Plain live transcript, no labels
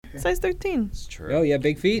Size 13. It's true. Oh, yeah,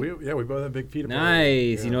 big feet? We both have big feet.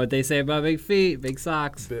 Nice. Yeah. You know what they say about big feet? Big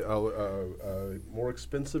socks. More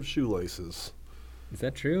expensive shoelaces. Is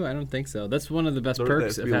that true? I don't think so. That's one of the best They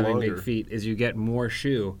perks have to of be having longer. big feet is you get more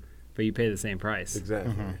shoe, but you pay the same price.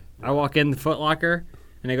 Exactly. I walk in the Foot Locker,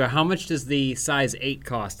 and I go, how much does the size 8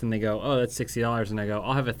 cost? And they go, oh, that's $60. And I go,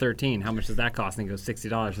 I'll have a 13. How much does that cost? And they go,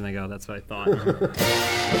 $60. And they go, that's what I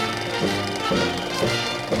thought.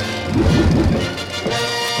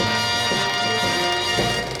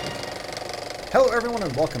 Hello, everyone,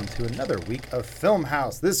 and welcome to another week of Film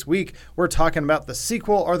House. This week, we're talking about the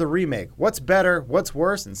sequel or the remake. What's better, what's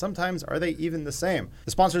worse, and sometimes are they even the same?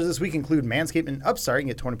 The sponsors this week include Manscaped and Upstart.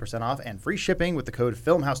 You can get 20% off and free shipping with the code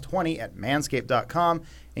FilmHouse20 at manscaped.com. And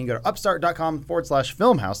you can go to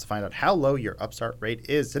upstart.com/filmhouse to find out how low your Upstart rate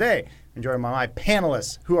is. Today, I'm joined by my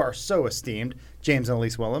panelists who are so esteemed, James and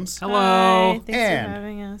Elise Willems. Hello. Hi, thanks And for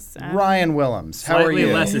having us. Ryan Willems. How are Slightly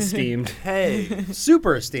you? less esteemed. Hey.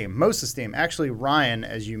 Super esteemed, most esteemed. Actually, Ryan,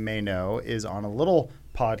 as you may know, is on a little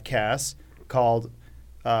podcast called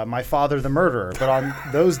My Father the Murderer. But on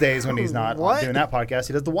those days when he's not doing that podcast,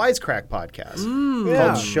 he does the Wisecrack podcast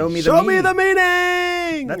called Show Me the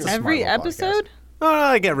Meaning. That's a smart Every little episode?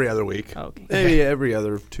 Like every other week. Oh, okay. Maybe every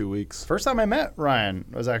other 2 weeks. First time I met Ryan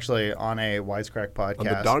was actually on a Wisecrack podcast. On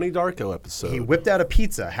the Donnie Darko episode. He whipped out a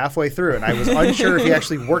pizza halfway through, and I was unsure if he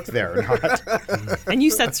actually worked there or not. And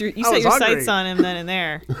you set your was sights hungry. on him then and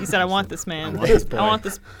there. You said, I want this man. want this boy. I want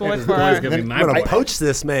this boy This for boy's our... gonna be my I'm going boy. to poach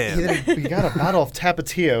this man. He got a bottle of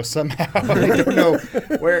Tapatio somehow. I don't know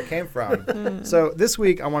where it came from. So this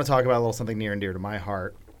week, I want to talk about a little something near and dear to my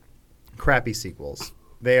heart. Crappy sequels.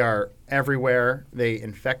 They are everywhere. They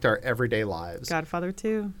infect our everyday lives. Godfather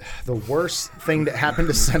 2. The worst thing that happened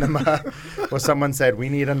to cinema was someone said, we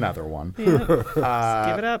need another one. Yeah.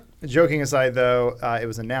 Give it up. Joking aside, though, it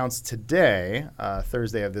was announced today,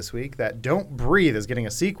 Thursday of this week, that Don't Breathe is getting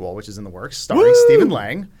a sequel, which is in the works, starring Stephen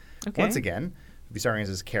Lang. Okay. Once again, be starring as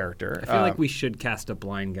his character. I feel like we should cast a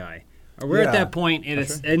blind guy. We're yeah. at that point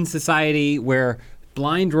in society where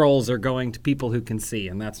blind roles are going to people who can see,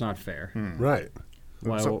 and that's not fair. Right.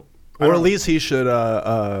 Well, So- Or at least he should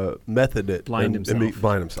method it. Blind and himself.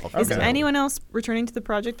 blind himself. Is Okay. anyone else returning to the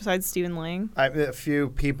project besides Stephen Lang? A few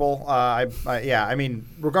people. I mean,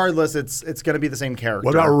 regardless, it's going to be the same character.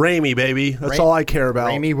 What about Raimi, baby? That's all I care about.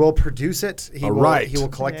 Raimi will produce it. He All will, right. He will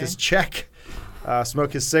collect Okay. his check,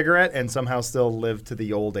 smoke his cigarette, and somehow still live to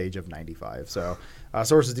the old age of 95. So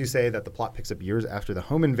sources do say that the plot picks up years after the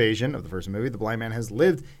home invasion of the first movie. The blind man has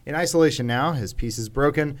lived in isolation now. His peace is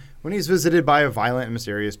broken when he's visited by violent and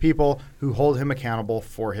mysterious people who hold him accountable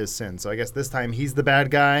for his sins. So I guess this time he's the bad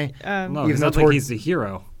guy. no, even it's though not like toward- he's the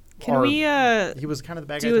hero. Can Or we He was kind of the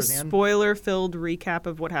bad guy do a towards the end. spoiler-filled recap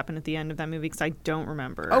of what happened at the end of that movie? Because I don't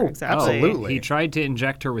remember Oh, exactly. absolutely. He tried to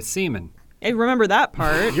inject her with semen. I remember that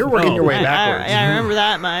part. You're working your way I backwards. remember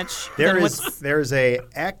that much. There Then is there's a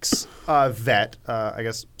ex vet. I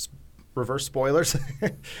guess reverse spoilers.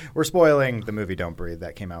 We're spoiling the movie Don't Breathe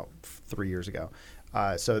that came out 3 years ago.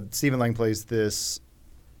 So Stephen Lang plays this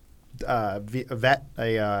vet.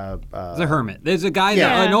 He's a hermit. There's a guy,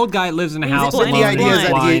 Yeah. an old guy lives in a He's house blind. alone. The He's idea is he's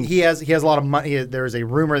that blind. he has a lot of money. There's a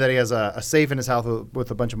rumor that he has a safe in his house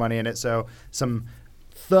with a bunch of money in it. So some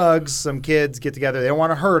thugs, some kids get together. They don't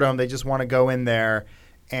want to hurt him. They just want to go in there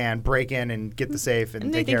and break in and get the safe and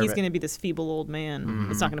And they take think care he's of going it. to be this feeble old man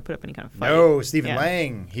that's not going to put up any kind of fight. No, Stephen Yeah.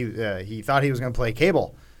 Lang. He thought he was going to play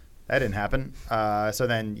Cable. That didn't happen. So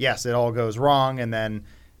then, yes, it all goes wrong, and then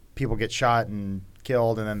people get shot and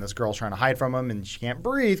killed, and then this girl's trying to hide from him, and she can't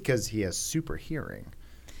breathe because he has super hearing.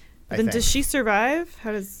 I Then think. does she survive?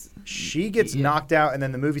 How does She gets knocked out, and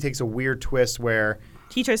then the movie takes a weird twist where,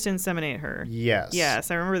 he tries to inseminate her? yes,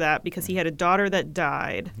 Yes, I remember that because he had a daughter that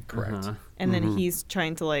died, correct. Uh-huh. and then he's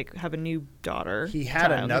trying to have a new daughter. He had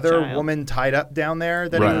child, another child. woman tied up down there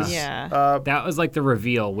that Right. he was. Yeah. That was like the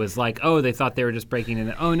reveal. Was like, oh, they thought they were just breaking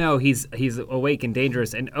in. Oh no, he's awake and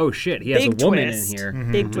dangerous. And oh shit, he has Big a woman twist. in here.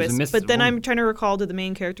 Big Who's a twist. miss- But then woman. I'm trying to recall: did the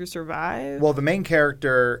main character survive? Well, the main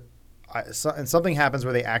character, and something happens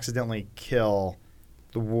where they accidentally kill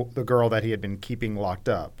the girl that he had been keeping locked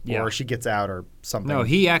up, Yeah. or she gets out, or something. No,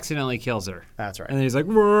 he accidentally kills her. That's right. And then he's like,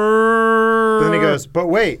 But then he goes, but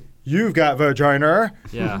wait, you've got vagina.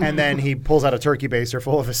 Yeah. And then he pulls out a turkey baster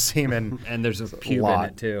full of his semen. And there's a pube in lot.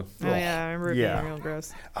 it too. Oh yeah, I remember it Yeah. being real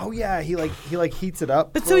gross. Oh yeah, he heats it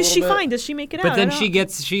up. But for so a is she little bit. fine? Does she make it out? But then I she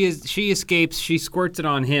don't- she escapes. She squirts it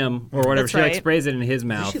on him or whatever. That's She like right. sprays it in his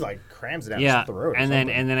mouth. She like crams it down yeah, his throat. or and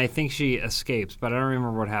something. then I think she escapes, but I don't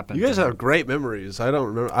remember what happened. You guys to her. have great memories. I don't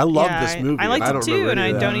remember. I love Yeah, this movie. I liked and I it don't too, remember and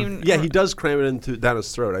any I of don't that. even- Yeah, he does cram it down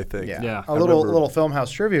his throat, I think. Yeah. A I little remember. film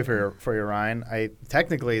house trivia for you, Ryan.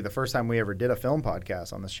 Technically the first time we ever did a film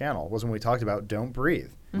podcast on this channel was when we talked about Don't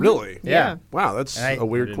Breathe. Really? Yeah. Wow, that's And I- a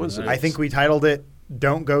weird I didn't know coincidence. that. I think we titled it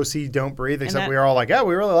 "Don't Go See Don't Breathe," except that- we were all like, "Yeah,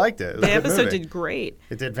 we really liked it." It was The a good episode movie. did great.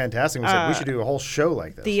 It did fantastic. We said we should do a whole show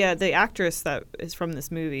like this. The actress that is from this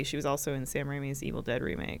movie, she was also in Sam Raimi's Evil Dead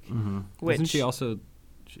remake. Which Isn't she also?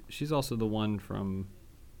 She's also the one from.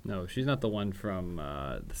 No, she's not the one from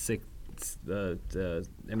the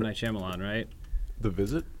M Night Shyamalan, right? The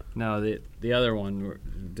Visit? No, the other one.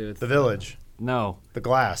 The Village, No, The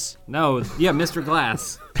Glass. no, yeah, Mr.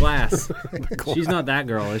 Glass. Glass. She's not that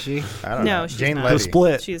girl, is she? I don't know. No, she's Jane not. Levy. The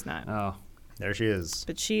Split. She's not. Oh, There she is.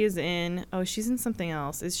 But she is in. Oh, she's in something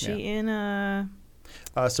else. Is she Yeah. in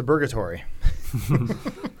Suburgatory.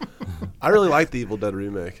 I really like the Evil Dead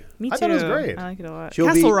remake. Me too. I thought it was great. I like it a lot. She'll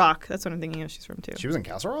Castle be- Rock. That's what I'm thinking of. She's from too. She was in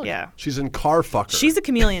Castle Rock. Yeah. She's in Car Fucker. She's a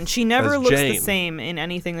chameleon. She never As looks Jane. the same in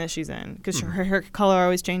anything that she's in because her color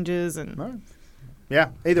always changes. And Yeah.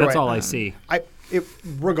 Either that's way, all I see.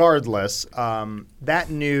 regardless, that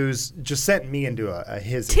news just sent me into a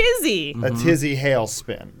hizzy. Tizzy, A tizzy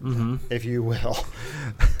hailspin, if you will.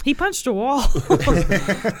 he punched a wall.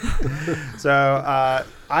 So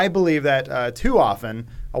I believe that too often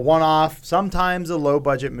a one-off, sometimes a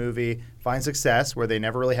low-budget movie finds success where they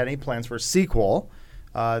never really had any plans for a sequel,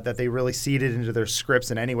 that they really seeded into their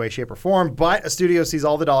scripts in any way, shape, or form. But a studio sees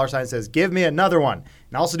all the dollar signs and says, give me another one,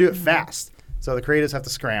 and also do it fast. So the creatives have to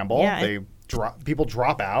scramble. Yeah, People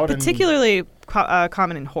drop out. Particularly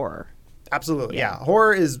common in horror. Absolutely, yeah.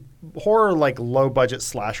 Horror like low-budget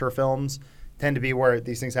slasher films tend to be where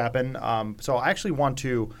these things happen. So I actually want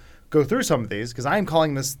to go through some of these because I am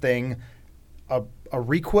calling this thing a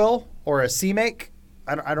requel or a remake.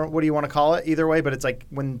 I don't. What do you want to call it? Either way, but it's like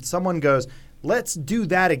when someone goes, "Let's do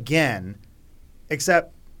that again,"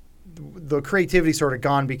 except the creativity sort of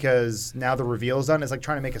gone because now the reveal is done. It's like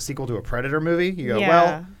trying to make a sequel to a Predator movie. You go,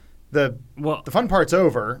 Yeah. well, the fun part's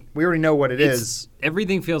over. We already know what it is.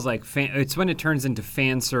 Everything feels like it's when it turns into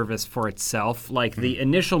fan service for itself. Like the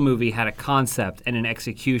initial movie had a concept and an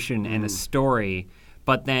execution and a story,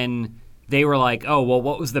 but then they were like, oh, well,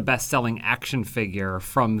 what was the best-selling action figure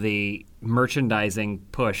from the merchandising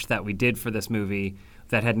push that we did for this movie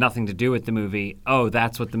that had nothing to do with the movie? Oh,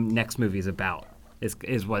 that's what the next movie is about,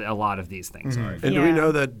 is what a lot of these things are. And do we Yeah.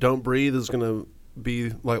 know that Don't Breathe is going to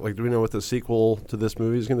be like? Do we know what the sequel to this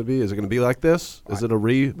movie is going to be? Is it going to be like this? Is it a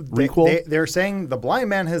requel? They're saying the blind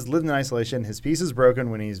man has lived in isolation. His peace is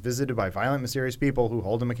broken when he's visited by violent, mysterious people who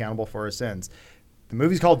hold him accountable for his sins. The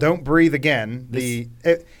movie's called Don't Breathe Again.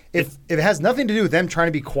 If it has nothing to do with them trying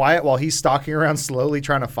to be quiet while he's stalking around slowly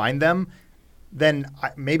trying to find them, then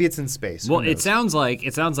maybe it's in space. Who Well, it knows?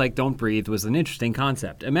 sounds like Don't Breathe was an interesting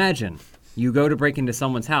concept. Imagine you go to break into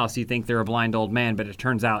someone's house, you think they're a blind old man, but it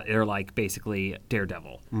turns out they're like basically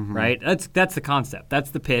Daredevil, right? That's the concept.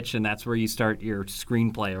 That's the pitch, and that's where you start your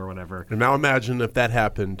screenplay or whatever. And now imagine if that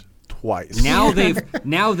happened twice. Now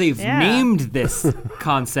they've Yeah. named this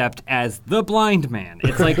concept as the blind man.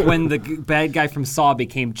 It's like when the bad guy from Saw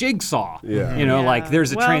became Jigsaw. Yeah. You know, Yeah. like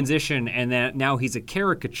there's a Well, transition, and then now he's a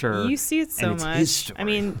caricature. You see it so and it's his much. story. I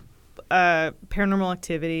mean, Paranormal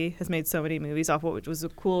Activity has made so many movies off what which was a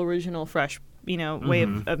cool, original, fresh, way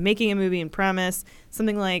of making a movie and premise.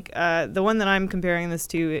 Something like the one that I'm comparing this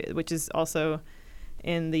to, which is also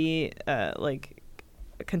in the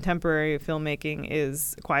contemporary filmmaking,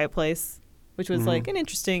 is Quiet Place, which was like an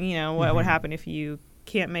interesting, what would happen if you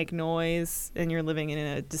can't make noise and you're living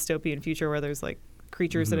in a dystopian future where there's like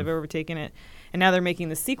creatures that have overtaken it, and now they're making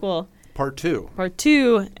the sequel. Part 2. Part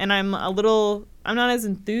 2, and I'm not as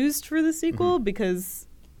enthused for the sequel because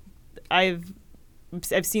I've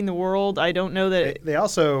seen the world. I don't know that They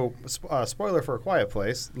also, spoiler for A Quiet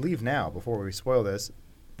Place, leave now before we spoil this.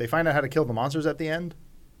 They find out how to kill the monsters at the end.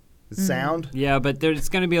 The sound. Yeah, but it's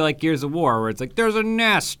going to be like Gears of War, where it's like there's a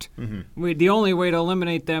nest. The only way to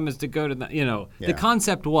eliminate them is to go to the. Yeah. The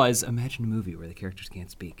concept was imagine a movie where the characters can't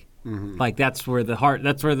speak. Like that's where the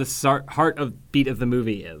heart of beat of the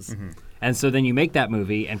movie is. And so then you make that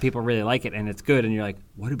movie and people really like it and it's good and you're like,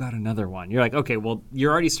 what about another one? You're like, okay, well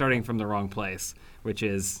you're already starting from the wrong place, which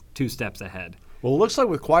is 2 steps ahead. Well, it looks like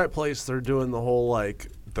with Quiet Place, they're doing the whole like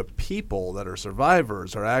the people that are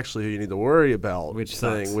survivors are actually who you need to worry about. Which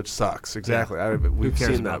sucks. Exactly. Yeah. We've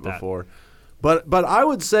cares seen that about that? before. But I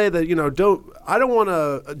would say that I don't want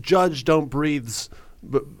to judge Don't Breathe's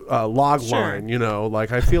log line.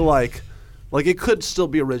 Like I feel like it could still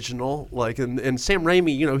be original. Like and Sam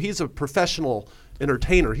Raimi, he's a professional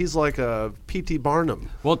entertainer. He's like a P.T. Barnum.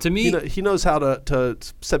 Well, to me, he knows how to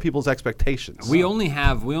set people's expectations. We only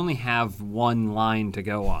have one line to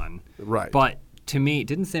go on. Right. But to me,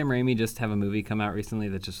 didn't Sam Raimi just have a movie come out recently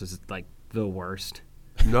that just was like the worst?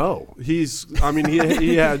 No, he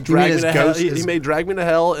had Drag Me to Hell. He made Drag Me to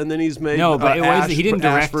Hell, and then he's made he didn't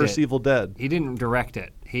direct Ash vs. it. Evil Dead. He didn't direct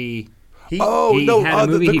it. He had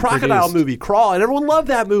movie the crocodile produced. movie, Crawl, and everyone loved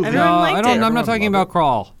that movie. Everyone liked it. I'm not Everyone talking loved about it.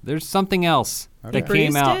 Crawl. There's something else that came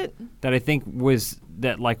Produced out it? that I think was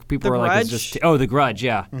that like people The were like, it's Grudge? just The Grudge,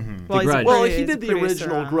 yeah. Mm-hmm. Well, The he's a Grudge. Well, He's he a did the producer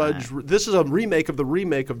original on Grudge. that. This is a remake of the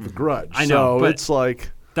The Grudge. I know, so but- it's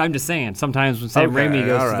like I'm just saying. Sometimes when Sam Okay, Raimi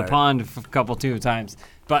goes all to the right. pond a couple two times,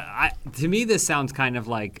 but to me this sounds kind of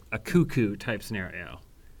like a Cuckoo type scenario,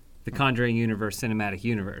 the Conjuring universe, cinematic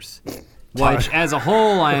universe, which as a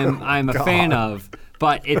whole I'm a fan of.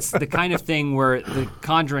 But it's the kind of thing where the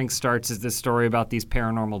Conjuring starts as this story about these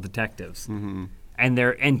paranormal detectives,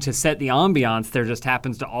 and to set the ambiance, there just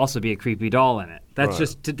happens to also be a creepy doll in it. That's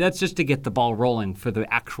Right. just to get the ball rolling for the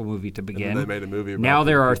actual movie to begin. they made a movie about now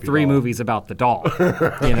the there are creepy 3 doll. movies about the doll,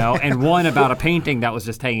 and one about a painting that was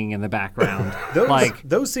just hanging in the background.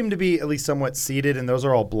 Those seem to be at least somewhat seeded, and those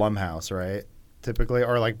are all Blumhouse, right? Typically,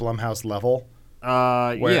 or like Blumhouse level.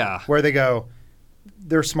 Where they go,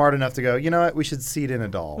 they're smart enough to go, you know what, we should seed in a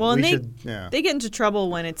doll. Well, and Yeah. they get into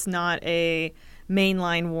trouble when it's not a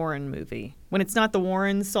mainline Warren movie. When it's not the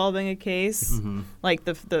Warrens solving a case, like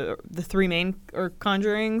the 3 main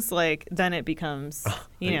Conjurings, like then it becomes,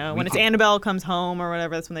 when it's Annabelle comes home or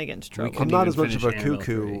whatever, that's when they get into trouble. couldn't I'm not even as much of a finish Annabelle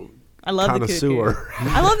cuckoo 3. I love the connoisseur. cuckoo.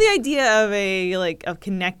 I love the idea of of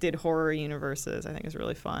connected horror universes. I think is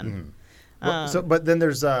really fun. But then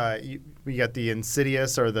there's we got the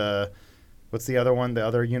Insidious or the what's the other one? The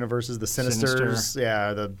other universes, the Sinisters. Sinister.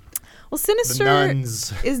 Yeah, Well, Sinister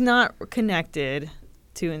Nuns. is not connected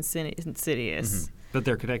to Insidious. But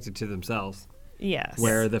they're connected to themselves. Yes.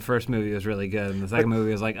 Where the first movie was really good, and the second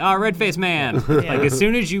movie was like, red-faced man. Like as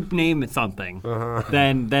soon as you name it something,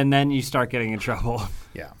 then you start getting in trouble.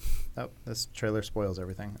 Yeah. Oh, this trailer spoils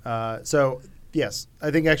everything. So, yes,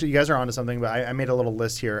 I think actually you guys are onto something, but I made a little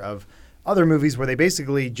list here of other movies where they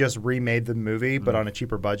basically just remade the movie, but on a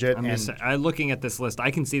cheaper budget. Looking at this list,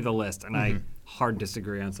 I can see the list, and I hard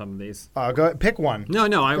disagree on some of these. Go ahead, pick one. No,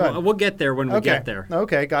 we'll get there when we get there.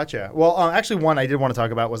 Okay, gotcha. Well, actually, one I did want to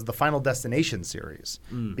talk about was the Final Destination series,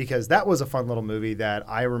 because that was a fun little movie that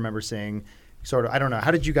I remember seeing. Sort of, I don't know.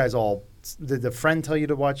 How did you guys all? Did the friend tell you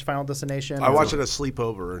to watch Final Destination? I watched it at a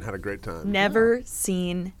sleepover and had a great time. Never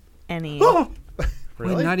seen any.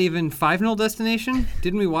 Really? Wait, not even Final Destination?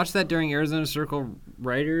 Didn't we watch that during Arizona Circle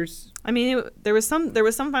Writers? I mean, there was some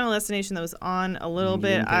Final Destination that was on a little You bit.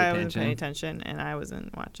 didn't pay I wasn't attention? paying attention, and I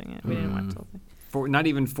wasn't watching it. We didn't watch the whole thing. Not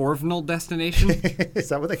even Final Destination? Is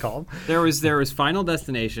that what they call them? There was Final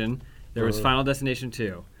Destination. There was Final Destination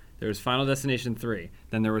 2. There was Final Destination 3.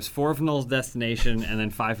 Then there was Final Destination, and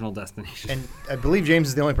then Final Destination. And I believe James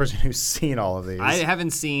is the only person who's seen all of these. I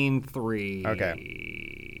haven't seen 3.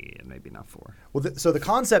 Okay. And maybe not 4. Well, so the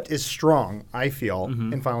concept is strong, I feel,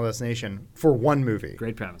 in Final Destination for one movie.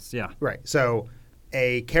 Great premise, yeah. Right. So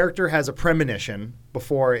a character has a premonition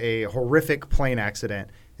before a horrific plane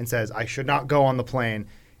accident and says, I should not go on the plane.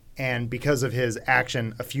 And because of his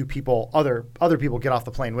action, a few people, other people get off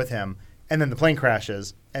the plane with him. And then the plane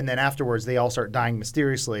crashes. And then afterwards, they all start dying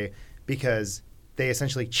mysteriously because they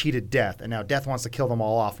essentially cheated death. And now death wants to kill them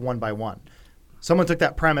all off one by one. Someone took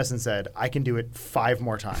that premise and said, I can do it 5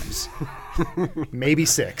 more times. Maybe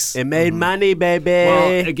 6. It made money, baby.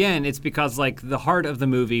 Well, again, it's because like the heart of the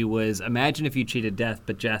movie was imagine if you cheated death,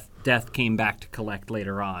 but death came back to collect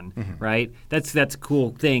later on, right? That's a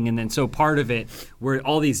cool thing. And then so part of it where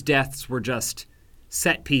all these deaths were just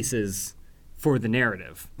set pieces for the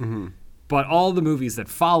narrative. But all the movies that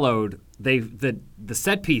followed, the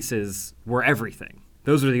set pieces were everything.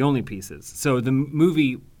 Those are the only pieces. So the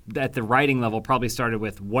movie at the writing level probably started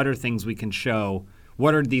with what are things we can show,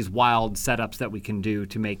 what are these wild setups that we can do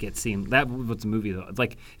to make it seem that what's a movie though.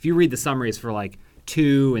 Like if you read the summaries for like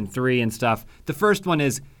 2 and 3 and stuff, the first one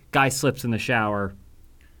is guy slips in the shower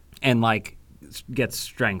and like gets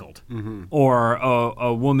strangled, or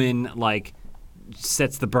a woman like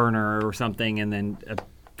sets the burner or something and then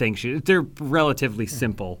they're relatively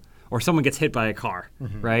simple. Or someone gets hit by a car,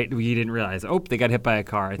 right? You didn't realize, they got hit by a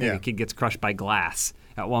car. I think a kid gets crushed by glass.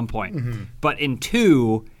 at one point. But in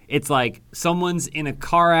 2, it's like someone's in a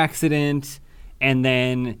car accident and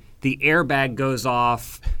then the airbag goes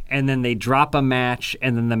off and then they drop a match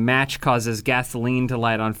and then the match causes gasoline to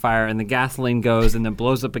light on fire and the gasoline goes and then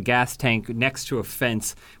blows up a gas tank next to a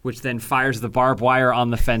fence, which then fires the barbed wire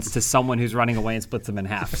on the fence to someone who's running away and splits them in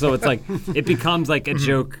half. So it's like it becomes like a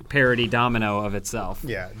joke parody domino of itself.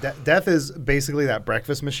 Yeah, death is basically that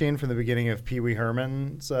breakfast machine from the beginning of Pee Wee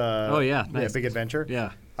Herman's nice. Big Adventure.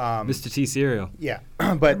 Yeah. Mr. T cereal. Yeah,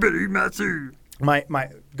 but my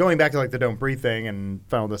going back to like the Don't Breathe thing and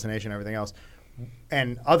Final Destination and everything else,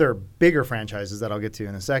 and other bigger franchises that I'll get to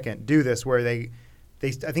in a second do this where they I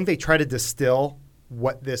think they try to distill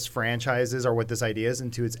what this franchise is or what this idea is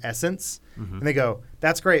into its essence, and they go,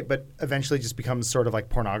 that's great, but eventually just becomes sort of like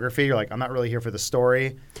pornography. You're like, I'm not really here for the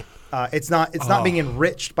story. It's not being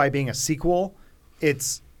enriched by being a sequel. You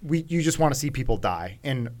just want to see people die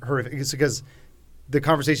in horrific. It's because the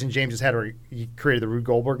conversation James just had where he created the Rube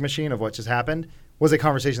Goldberg machine of what just happened was a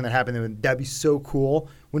conversation that happened, and that'd be so cool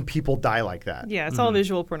when people die like that. Yeah, it's all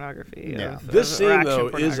visual pornography. Yeah. This scene, action though,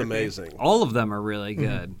 is pornography. amazing. All of them are really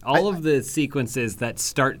good. All of the sequences that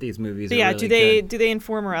start these movies But are yeah, really good. do they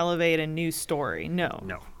inform or elevate a new story? No.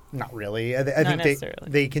 No. Not really. I Not think necessarily.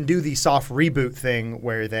 they can do the soft reboot thing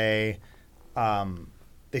where they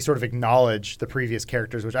sort of acknowledge the previous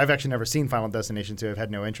characters, which I've actually never seen Final Destination 2. I've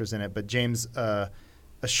had no interest in it, but James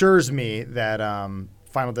assures me that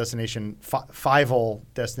Final Destination, Final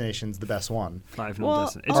Destination's the best one,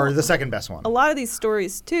 or the second best one. A lot of these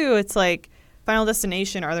stories, too, it's like Final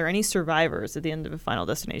Destination, are there any survivors at the end of a Final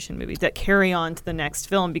Destination movie that carry on to the next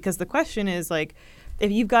film? Because the question is, like,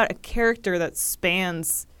 if you've got a character that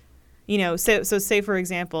spans, so say, for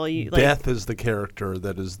example, Death is the character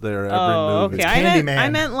that is there every movie. Okay. Candyman. I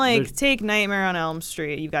meant like take Nightmare on Elm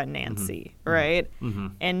Street. You've got Nancy, right?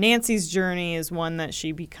 And Nancy's journey is one that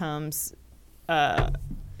she becomes.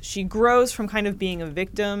 She grows from kind of being a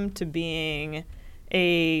victim to being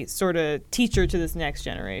a sort of teacher to this next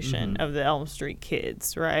generation of the Elm Street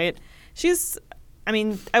kids, right?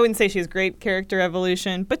 I wouldn't say she has great character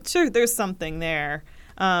evolution, but sure, there's something there.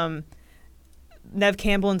 Nev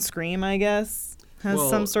Campbell in Scream, I guess, has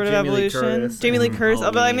some sort of evolution. Jamie Lee Curtis.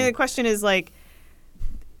 But the question is like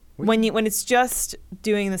when it's just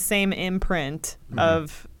doing the same imprint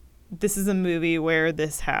of this is a movie where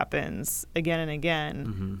this happens again and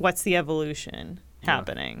again. What's the evolution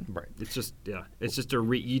happening? Right. It's just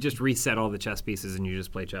you just reset all the chess pieces and you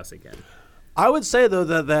just play chess again. I would say, though,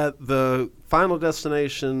 that the Final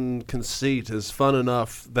Destination conceit is fun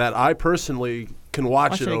enough that I personally can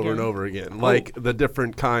watch it over and over again. Like the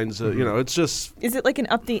different kinds of, it's just... Is it like an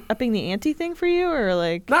upping the ante thing for you, or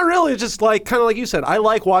like... Not really. It's just like, kind of like you said, I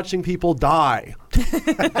like watching people die,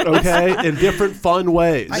 okay, in different fun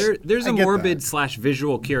ways. There's a morbid /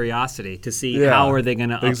 visual curiosity to see how are they going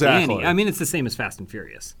to up the ante. I mean, it's the same as Fast and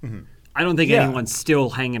Furious. I don't think anyone's still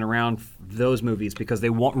hanging around those movies because they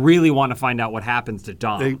really want to find out what happens to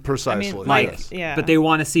Dom. Precisely. But they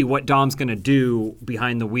want to see what Dom's going to do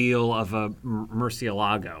behind the wheel of a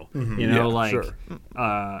Murcielago.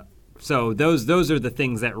 So those are the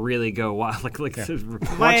things that really go wild. Watching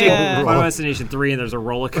Final Destination 3 and there's a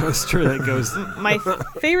roller coaster that goes. My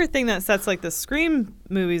favorite thing that sets like the Scream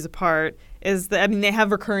movies apart is that they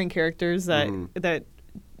have recurring characters that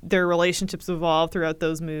their relationships evolve throughout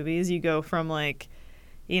those movies. You go from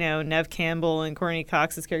Nev Campbell and Courtney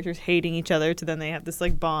Cox's characters hating each other to then they have this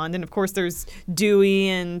like bond. And of course there's Dewey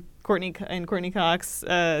and Courtney Cox,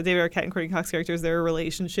 David Arquette and Courtney Cox characters, their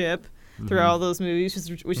relationship throughout all those movies,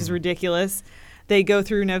 which is ridiculous. They go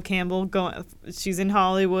through Nev Campbell. She's in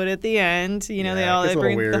Hollywood at the end. They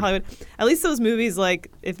bring the Hollywood. At least those movies,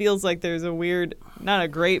 it feels like there's a weird, not a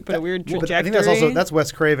great, but a weird trajectory. But I think that's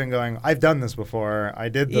Wes Craven going, I've done this before. I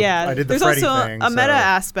did the Freddy there's also thing. a meta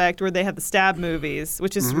aspect where they have the stab movies,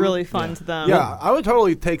 which is really fun to them. Yeah, I would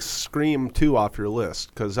totally take Scream 2 off your list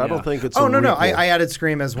because I don't think it's. Oh no, I added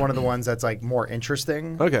Scream as one of the ones that's like more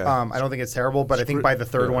interesting. Okay. I don't think it's terrible, but I think by the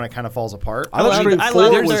third one it kind of falls apart. I thought Scream 4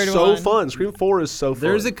 love the was third so one. fun. Scream 4 is so fun.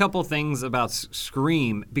 There's a couple things about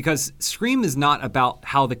Scream because Scream is not about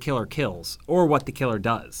how the killer kills or what the killer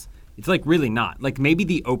does. It's really not. Maybe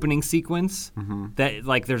the opening sequence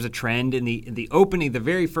that there's a trend in the opening. The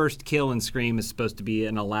very first kill in Scream is supposed to be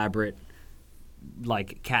an elaborate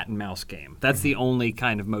cat and mouse game. That's the only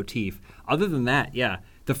kind of motif. Other than that,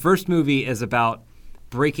 the first movie is about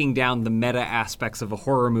breaking down the meta aspects of a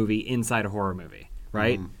horror movie inside a horror movie,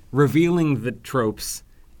 right? Revealing the tropes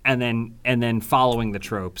and then following the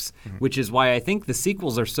tropes, which is why I think the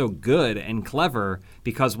sequels are so good and clever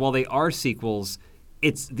because while they are sequels,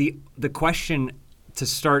 it's the question to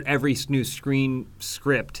start every new screen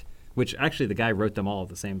script, which actually the guy wrote them all at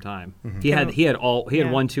the same time. He had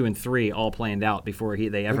 1, 2, and 3 all planned out before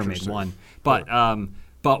they ever made one. But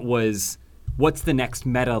was what's the next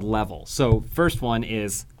meta level? So first one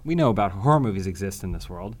is we know about horror movies exist in this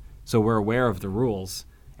world, so we're aware of the rules,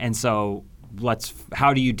 and so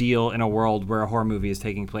how do you deal in a world where a horror movie is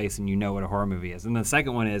taking place and you know what a horror movie is? And the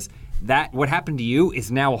second one is that what happened to you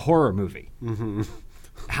is now a horror movie.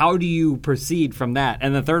 How do you proceed from that?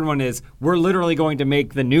 And the third one is we're literally going to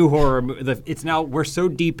make the new horror we're so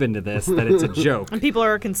deep into this that it's a joke. And people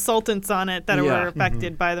are consultants on it that were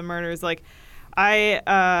affected by the murders. Like,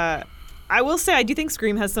 I will say I do think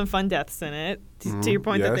Scream has some fun deaths in it. To your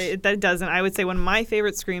point that it doesn't. I would say one of my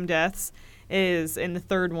favorite Scream deaths is in the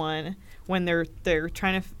third one when they're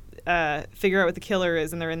trying to figure out what the killer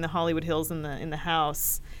is, and they're in the Hollywood Hills in the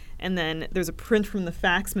house. And then there's a print from the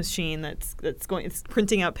fax machine it's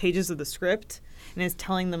printing out pages of the script, and it's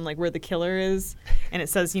telling them like where the killer is, and it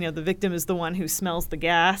says, the victim is the one who smells the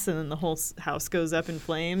gas, and then the whole house goes up in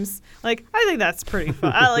flames. Like, I think that's pretty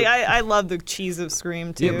fun. I love the cheese of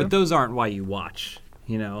Scream too. Yeah, but those aren't why you watch.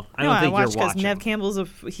 I don't think I watch you're watching. Neve Campbell's a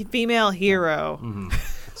female hero.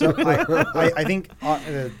 So I think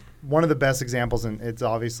one of the best examples, and it's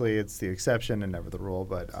the exception and never the rule,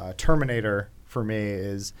 but Terminator for me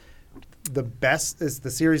is the best, is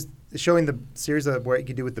the series showing the series of what you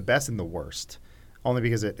can do with the best and the worst, only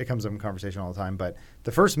because it comes up in conversation all the time. But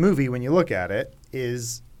the first movie, when you look at it,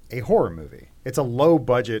 is a horror movie. It's a low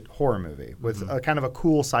budget horror movie with a kind of a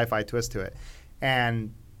cool sci-fi twist to it.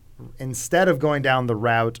 And instead of going down the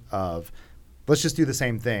route of let's just do the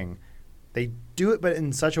same thing, they do it but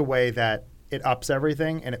in such a way that it ups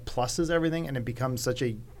everything and it pluses everything, and it becomes such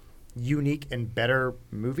a unique and better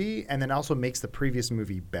movie, and then also makes the previous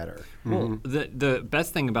movie better. Well, the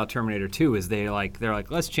best thing about Terminator 2 is they're like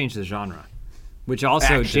let's change the genre, which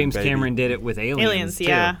also James Cameron did it with Aliens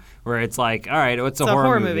too, where it's like, all right, it's a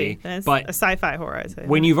horror movie, but a sci-fi horror. I'd say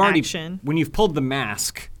when you've pulled the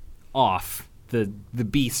mask off the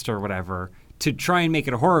beast or whatever to try and make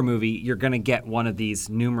it a horror movie, you're going to get one of these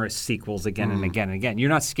numerous sequels again and again and again. You're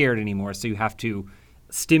not scared anymore, so you have to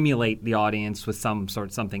stimulate the audience with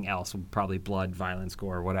something else, probably blood, violence,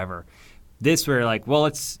 gore, whatever. This we're like, well,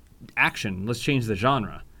 it's action. Let's change the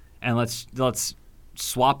genre, and let's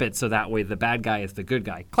swap it so that way the bad guy is the good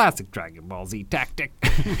guy. Classic Dragon Ball Z tactic.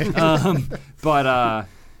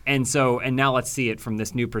 And now let's see it from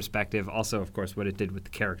this new perspective. Also, of course, what it did with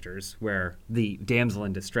the characters, where the damsel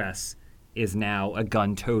in distress is now a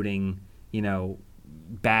gun-toting,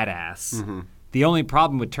 badass. The only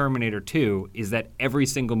problem with Terminator 2 is that every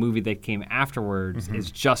single movie that came afterwards is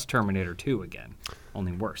just Terminator 2 again,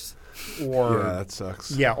 only worse. Or that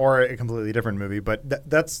sucks. Yeah, or a completely different movie. But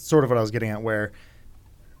that's sort of what I was getting at, where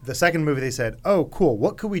the second movie they said, oh, cool,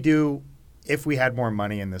 what could we do if we had more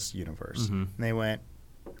money in this universe? And they went,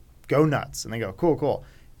 go nuts. And they go, cool.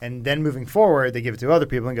 And then moving forward, they give it to other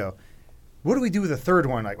people and go, what do we do with the third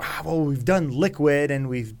one? Like, well, we've done liquid and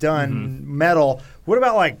we've done metal. What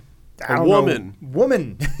about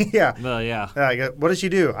woman. Yeah. Well, yeah. What does she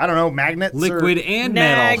do? I don't know, magnets? Liquid and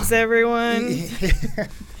nags metal. Everyone.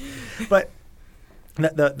 But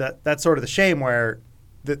that's sort of the shame, where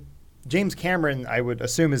James Cameron, I would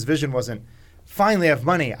assume his vision wasn't, finally have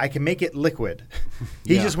money, I can make it liquid.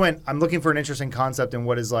 He just went, I'm looking for an interesting concept, and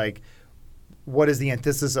what is the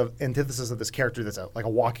antithesis of this character that's like a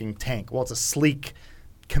walking tank? Well, it's a sleek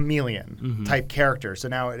chameleon type character. So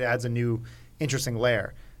now it adds a new interesting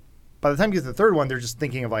layer. By the time you get to the third one, they're just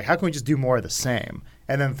thinking of like, how can we just do more of the same?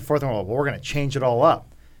 And then the fourth one, well, we're going to change it all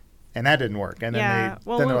up. And that didn't work. And then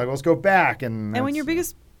they're like, well, let's go back. And when your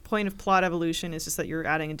biggest point of plot evolution is just that you're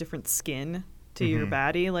adding a different skin to your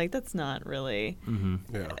baddie, like that's not really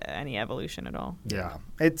any evolution at all. Yeah.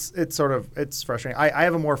 It's frustrating. I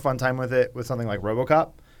have a more fun time with it with something like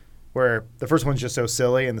RoboCop, where the first one's just so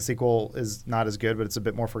silly and the sequel is not as good, but it's a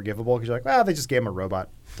bit more forgivable because you're like, well, they just gave him a robot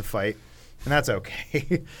to fight. And that's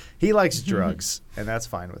okay. He likes drugs, and that's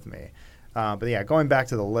fine with me. But yeah, going back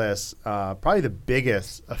to the list, probably the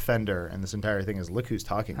biggest offender in this entire thing is Look Who's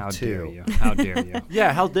Talking How too. dare you? How dare you?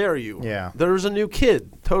 Yeah, how dare you? Yeah. There's a new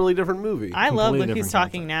kid, totally different movie. I love Look Completely Who's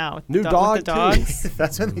different Talking Now. New With dog, the dogs.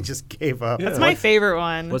 That's when they just gave up. That's my favorite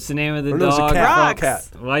one. What's the name of the Or there's a dog? cat. Rocks. Cat.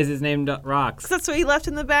 Why is his name Rocks? That's what he left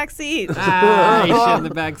in the back seat. He shit in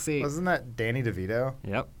the back seat. Wasn't that Danny DeVito?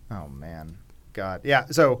 Yep. Oh, man. God. Yeah,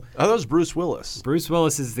 so... Oh, that was Bruce Willis. Bruce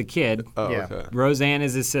Willis is the kid. Oh, Yeah. okay. Roseanne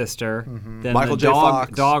is his sister. Then Michael the J.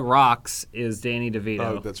 Fox. dog Rocks is Danny DeVito.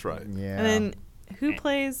 Oh, that's right. Yeah. And then who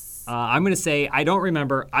plays? I'm going to say, I don't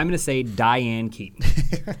remember, I'm going to say Diane Keaton.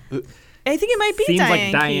 I think it might be Seems like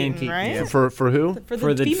Diane, Diane Keaton, Keaton, right? yeah. For who?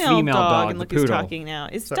 For the female, female dog, and the look who's poodle. talking now.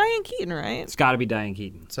 It's Diane Keaton, right? It's got to be Diane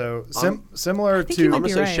Keaton. So similar think you to might I'm be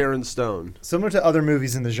gonna say right. Sharon Stone. similar to other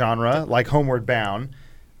movies in the genre, like Homeward Bound,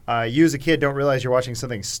 you as a kid don't realize you're watching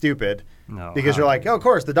something stupid No, because you're like, oh, of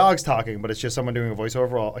course, the dog's talking, but it's just someone doing a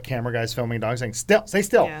voiceover while a camera guy's filming a dog saying, still, stay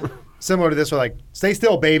still. Yeah. Similar to this, we're like, stay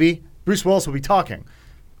still, baby. Bruce Willis will be talking.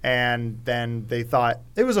 And then they thought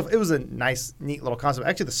it was a nice, neat little concept.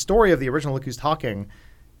 Actually, the story of the original Look Who's Talking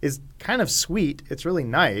is kind of sweet. It's really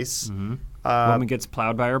nice. Woman gets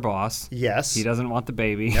plowed by her boss. Yes. He doesn't want the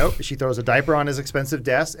baby. Nope. She throws a diaper on his expensive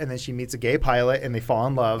desk, and then she meets a gay pilot, and they fall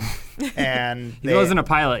in love. And He wasn't a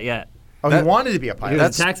pilot yet. he wanted to be a He pilot.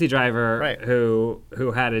 was a taxi driver Right. who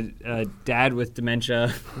had a dad with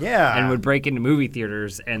dementia. Yeah. And would break into movie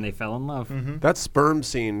theaters, and they fell in love. That sperm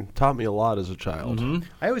scene taught me a lot as a child.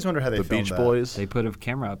 I always wonder how they The filmed Beach that. Boys. They put a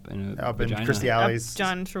camera up in a Up in vagina. Christy Up Alley's.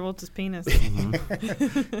 John Travolta's penis.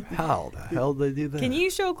 How the hell did they do that? Can you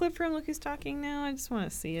show a clip from Look Who's Talking now? I just want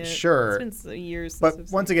to see it. Sure. It's been years since But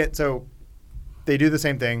I've once seen again, so they do the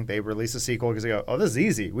same thing. They release a sequel because they go, oh, this is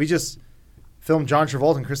easy. We just film John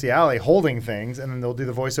Travolta and Christy Alley holding things, and then they'll do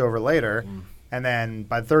the voiceover later. And then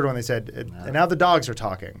by the third one, they said, and now the dogs are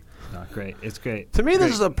talking. Not great. It's great. To me,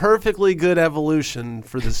 this is a perfectly good evolution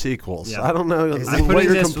for the sequels. Yeah. I don't know I'm what putting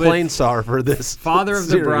your this with complaints are for this. Father of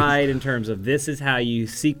the series. Bride in terms of this is how you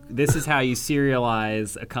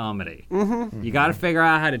serialize a comedy. Mm-hmm. You got to figure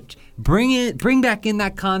out how to bring back in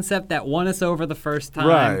that concept that won us over the first time,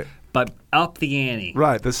 Right. but up the ante.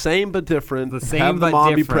 Right, the same but different. The same Have the but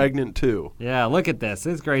mom be different. pregnant too. Yeah, look at this.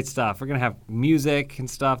 It's great stuff. We're gonna have music and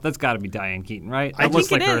stuff. That's got to be Diane Keaton, right? I That looks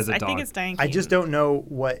think like it her is. as a I dog. think it's Diane I Keaton. just don't know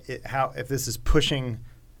if this is pushing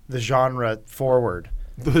the genre forward.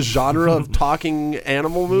 The genre of talking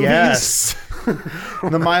animal movies. Yes.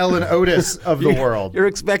 The Mile and Otis of the world. You're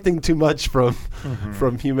expecting too much from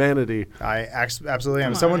humanity. I absolutely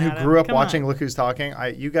am. Come Someone on, who Adam. grew up Come watching on. Look Who's Talking,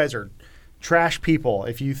 you guys are trash people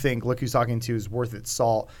if you think Look Who's Talking 2 is worth its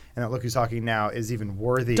salt and that Look Who's Talking Now is even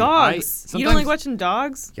worthy. Dogs. You don't like sometimes- watching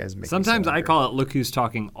dogs? You guys make me Sometimes so I angry. call it "Look Who's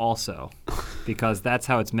Talking" also, because that's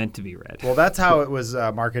how it's meant to be read. Well, that's how it was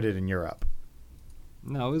marketed in Europe.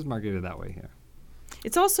 No, it was marketed that way here.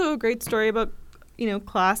 It's also a great story about,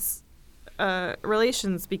 class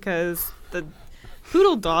relations because the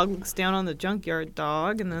poodle dog looks down on the junkyard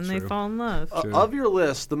dog and then they True. fall in love. True. Of your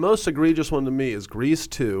list, the most egregious one to me is Grease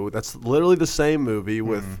 2. That's literally the same movie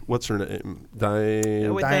with what's her name,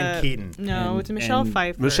 Diane. With Diane Keaton. No, And- it's Michelle and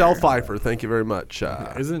Pfeiffer. Michelle Pfeiffer. Thank you very much.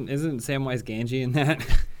 Isn't Samwise Gamgee in that?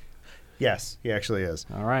 Yes, he actually is.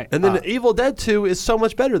 All right. And then Evil Dead 2 is so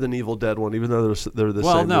much better than Evil Dead 1, even though they're the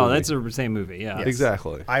well, same no, movie. that's the same movie. Yeah. Yes.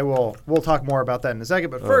 Exactly. We'll talk more about that in a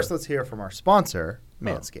second, but first let's hear from our sponsor,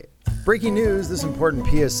 Manscaped. Breaking news, this important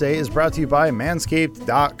PSA is brought to you by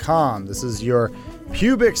Manscaped.com. This is your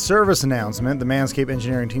pubic service announcement. The Manscaped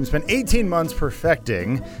engineering team spent 18 months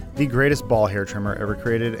perfecting the greatest ball hair trimmer ever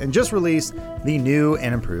created and just released the new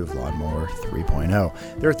and improved Lawnmower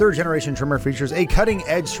 3.0. Their third generation trimmer features a cutting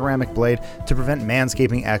edge ceramic blade to prevent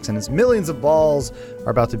manscaping accidents. Millions of balls are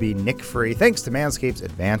about to be nick free thanks to Manscaped's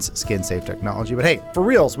advanced skin safe technology. But hey, for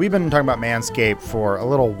reals, we've been talking about Manscaped for a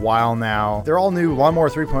little while now. Their all new Lawnmower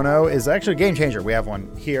 3.0 is actually a game changer. We have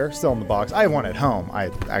one here, still in the box. I have one at home. I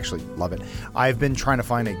actually love it. I've been trying to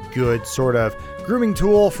find a good sort of grooming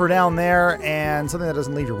tool for down there and something that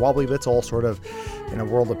doesn't leave your wobbly bits all sort of in a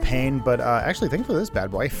world of pain. But actually, thankfully, this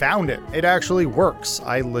bad boy, I found it. It actually works.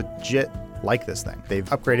 I legit like this thing. They've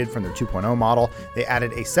upgraded from their 2.0 model. They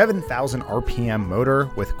added a 7,000 RPM motor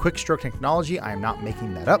with quick stroke technology. I am not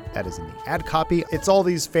making that up. That is in the ad copy. It's all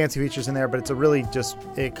these fancy features in there, but it's a really just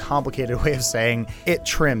a complicated way of saying it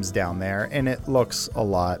trims down there and it looks a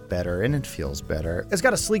lot better and it feels better. It's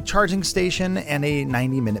got a sleek charging station and a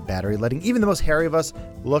 90-minute battery, letting even the most hairy of us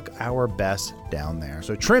look our best down there.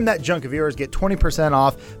 So trim that junk of yours, get 20%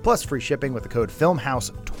 off plus free shipping with the code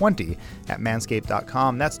FILMHOUSE20 at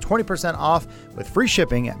manscaped.com. That's 20% off with free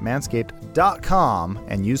shipping at manscaped.com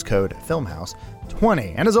and use code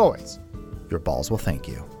FILMHOUSE20. And as always, your balls will thank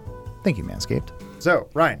you. Thank you, Manscaped. So,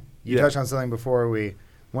 Ryan, you touched on something before we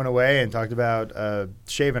went away and talked about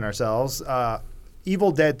shaving ourselves.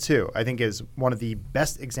 Evil Dead 2, I think, is one of the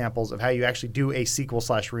best examples of how you actually do a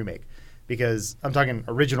sequel/remake. Because I'm talking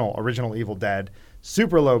original Evil Dead,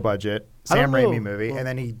 super low budget, Sam Raimi movie, and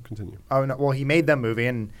then he continue. Oh no, well he made that movie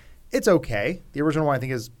and it's okay. The original one I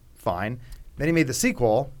think is fine. Then he made the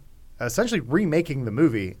sequel, essentially remaking the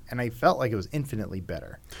movie, and I felt like it was infinitely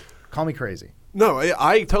better. Call me crazy. No,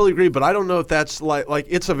 I totally agree, but I don't know if that's like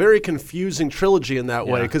it's a very confusing trilogy in that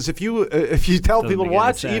way. Because if you tell people to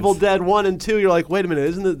watch Evil Dead 1 and 2, you're like, wait a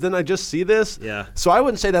minute, didn't I just see this? Yeah. So I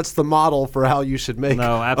wouldn't say that's the model for how you should make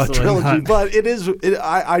a trilogy, not. but it is.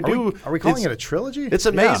 Are we calling it a trilogy? It's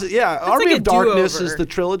amazing. Yeah, Army like of Darkness do-over. is the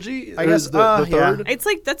trilogy. I guess the third.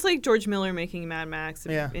 That's like George Miller making Mad Max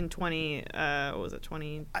in Yeah.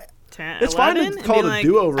 2010. It's fine to call it a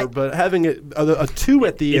do-over, but having a 2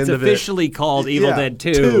 at the end of it. It's officially called Evil Dead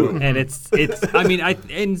 2, and it's. I mean,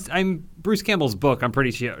 I'm Bruce Campbell's book. I'm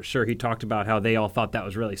pretty sure he talked about how they all thought that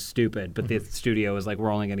was really stupid, but the studio was like,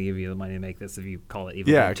 "We're only going to give you the money to make this if you call it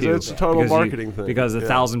Evil Dead 2." Yeah, it's a total marketing thing. Because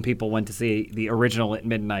 1,000 people went to see the original at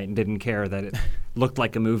midnight and didn't care that it looked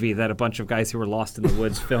like a movie that a bunch of guys who were lost in the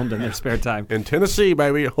woods filmed in their spare time. In Tennessee,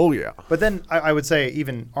 baby. Oh yeah. But then I would say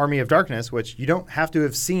even Army of Darkness, which you don't have to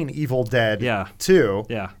have seen Evil Dead 2.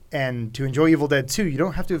 Yeah. And to enjoy Evil Dead 2, you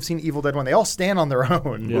don't have to have seen Evil Dead 1. They all stand on their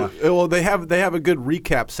own. Yeah. Well, they have a good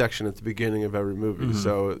recap section at the beginning of every movie,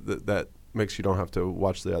 so that makes you don't have to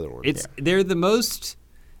watch the other ones. They're the most.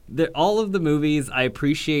 All of the movies, I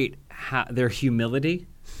appreciate their humility.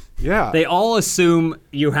 Yeah. They all assume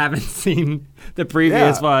you haven't seen the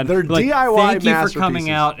previous one. They're like, DIY thank you for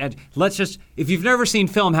coming out. And let's just, if you've never seen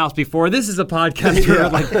Filmhouse before, this is a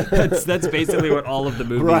podcast. Like, that's basically what all of the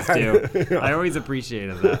movies do. I always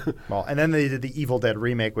appreciated that. Well, and then they did the Evil Dead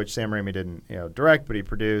remake, which Sam Raimi didn't direct, but he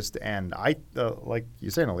produced. And I, like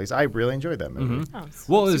you said, Elise, I really enjoyed that movie. Oh, it's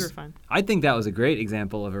super fun. I think that was a great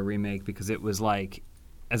example of a remake because it was like,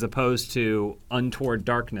 as opposed to Untoward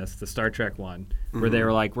Darkness, the Star Trek one, where they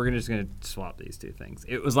were like, we're just going to swap these two things.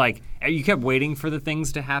 It was like, you kept waiting for the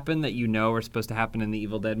things to happen that are supposed to happen in the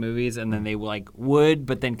Evil Dead movies, and then they would,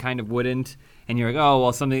 but then kind of wouldn't. And you're like, oh,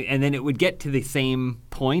 well, something. And then it would get to the same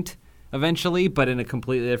point eventually, but in a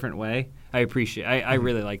completely different way. I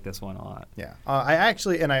really like this one a lot. Yeah.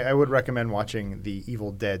 I would recommend watching the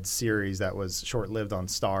Evil Dead series that was short-lived on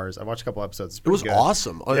Starz. I watched a couple episodes. It was good.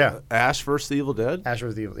 awesome. Yeah. Ash vs. the Evil Dead? Ash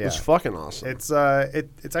vs. the Evil Dead. It was fucking awesome. It's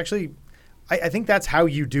actually, I think that's how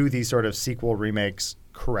you do these sort of sequel remakes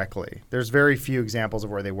correctly. There's very few examples of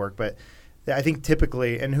where they work, but I think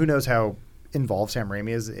typically, and who knows how involved Sam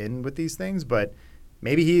Raimi is in with these things, but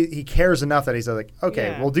maybe he cares enough that he's like,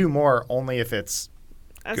 okay, we'll do more only if it's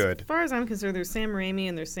good. As far as I'm concerned, there's Sam Raimi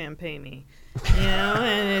and there's Sam Pay Me.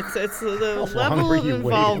 And it's the level of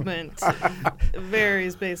involvement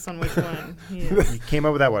varies based on which one. You came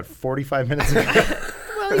up with that, 45 minutes ago?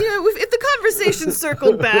 Well, if the conversation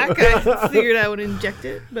circled back, I figured I would inject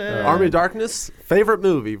it. But Army of Darkness, favorite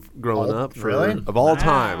movie growing up of all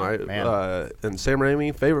time. And Sam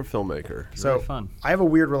Raimi, favorite filmmaker. So really fun. I have a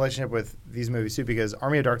weird relationship with these movies too because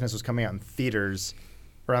Army of Darkness was coming out in theaters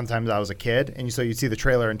around the time that I was a kid, and so you'd see the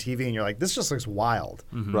trailer on TV, and you're like, this just looks wild.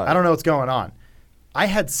 Mm-hmm. Right. I don't know what's going on. I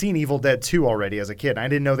had seen Evil Dead 2 already as a kid, and I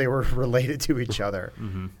didn't know they were related to each other.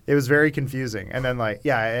 Mm-hmm. It was very confusing. And then, I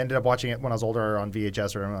ended up watching it when I was older on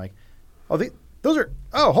VHS, or I'm like,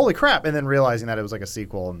 holy crap, and then realizing that it was like a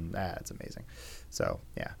sequel, and it's amazing. So,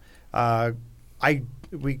 yeah.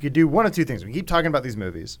 We could do one of two things. We can keep talking about these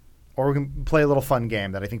movies, or we can play a little fun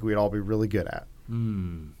game that I think we'd all be really good at.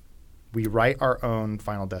 We write our own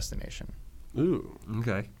Final Destination. Ooh.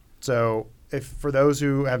 Okay. So if for those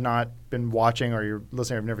who have not been watching or you're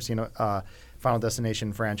listening, have never seen a Final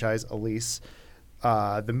Destination franchise, Elise,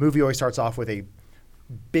 the movie always starts off with a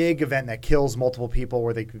big event that kills multiple people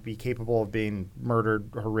where they could be capable of being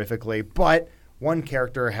murdered horrifically, but one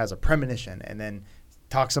character has a premonition and then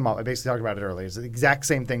talks them up. I basically talked about it earlier. It's the exact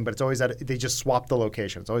same thing, but it's always they just swap the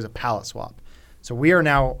location. It's always a palette swap. So we are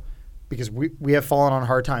now, because we have fallen on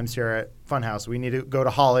hard times here at Funhouse, we need to go to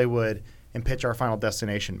Hollywood and pitch our Final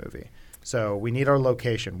Destination movie. So we need our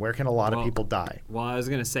location. Where can a lot of people die? Well, I was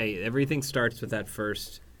going to say, everything starts with that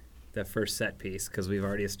first set piece, because we've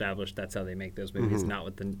already established that's how they make those movies, not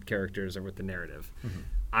with the characters or with the narrative. Mm-hmm.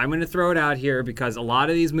 I'm going to throw it out here because a lot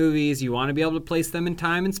of these movies, you want to be able to place them in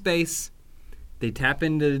time and space. They tap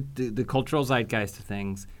into the cultural zeitgeist of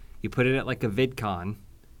things. You put it at like a VidCon,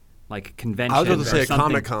 like a convention. I was going to say a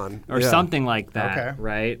something, Comic-Con. or something like that, okay.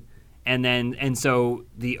 Right? And so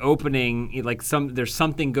the opening, like there's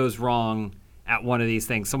something goes wrong at one of these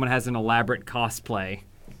things. Someone has an elaborate cosplay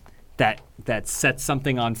that sets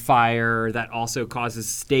something on fire, that also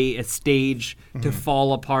causes a stage to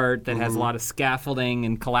fall apart, that has a lot of scaffolding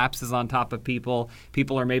and collapses on top of people.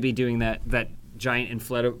 People are maybe doing that giant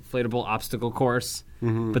inflatable obstacle course,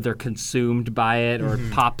 but they're consumed by it, or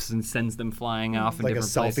it pops and sends them flying off in like a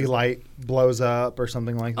different selfie places. light blows up or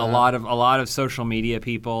something like that. A lot of social media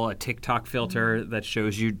people, a TikTok filter that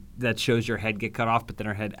shows your head get cut off, but then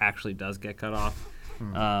our head actually does get cut off.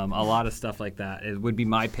 A lot of stuff like that. It would be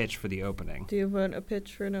my pitch for the opening. Do you have a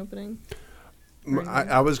pitch for an opening?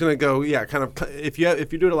 I was gonna go, kind of. If you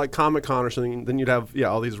do it at like Comic-Con or something, then you'd have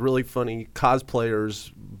all these really funny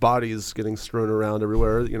cosplayers' bodies getting strewn around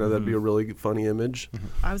everywhere. That'd be a really funny image.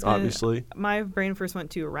 Obviously, my brain first went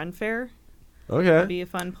to a Ren Fair. Okay, that'd be a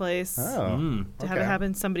fun place Oh, to have it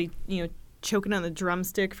happen. Somebody choking on the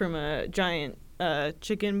drumstick from a giant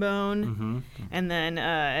chicken bone, and then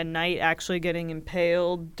a knight actually getting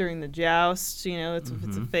impaled during the joust. It's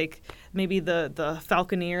a fake. Maybe the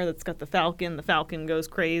falconeer that's got the falcon goes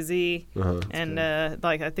crazy, and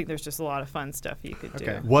I think there's just a lot of fun stuff you could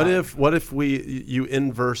do. What if you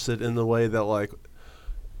inverse it in the way that all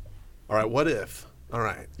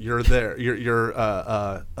right, you're there,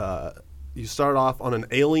 you start off on an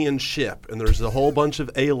alien ship, and there's a whole bunch of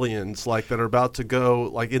aliens that are about to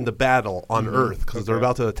go into battle on Earth because they're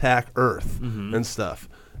about to attack Earth and stuff.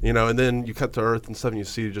 And then you cut to Earth and stuff, and you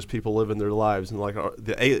see just people living their lives, and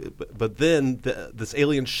but then this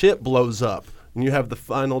alien ship blows up, and you have the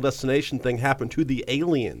Final Destination thing happen to the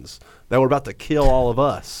aliens that were about to kill all of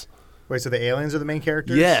us. Wait, so the aliens are the main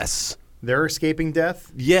characters? Yes. They're escaping death?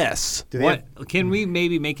 Yes. Can we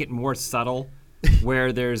maybe make it more subtle,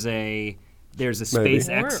 where there's a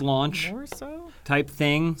SpaceX launch more so? type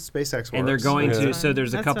thing, SpaceX works. and they're going to. So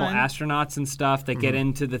there's a That's couple fine. astronauts and stuff that get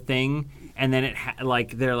into the thing, and then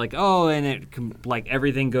they're like, oh, and it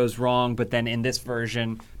everything goes wrong. But then in this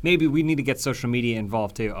version, maybe we need to get social media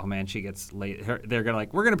involved too. Oh man, she gets they're gonna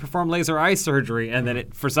we're gonna perform laser eye surgery, and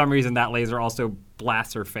then for some reason that laser also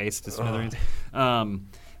blasts her face to smithereens.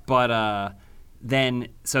 Then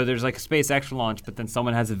so there's a SpaceX launch, but then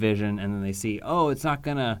someone has a vision, and then they see, oh, it's not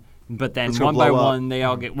gonna. But then one by one, they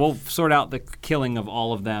all we'll sort out the killing of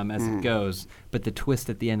all of them as it goes. But the twist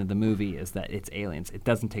at the end of the movie is that it's aliens. It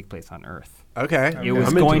doesn't take place on Earth. Okay. It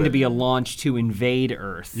was going to be a launch to invade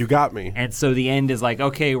Earth. You got me. And so the end is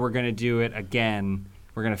okay, we're going to do it again.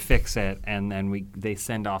 We're going to fix it. And then they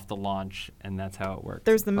send off the launch, and that's how it works.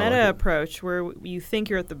 There's the meta approach where you think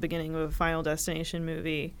you're at the beginning of a Final Destination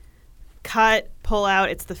movie. Cut, pull out.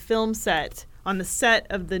 It's the film set on the set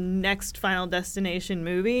of the next Final Destination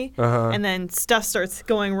movie, and then stuff starts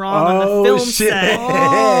going wrong on the film set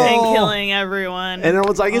and killing everyone. And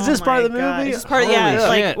everyone's like, "Is this part of the movie?" It's just part,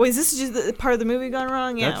 is this just the part of the movie gone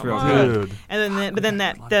wrong? Yeah, that's real good. And then, but then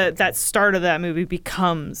that start of that movie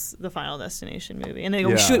becomes the Final Destination movie, and they go,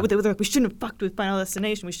 we shouldn't have fucked with Final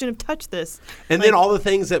Destination. We shouldn't have touched this. And then all the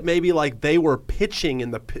things that maybe they were pitching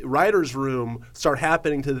in the writers' room start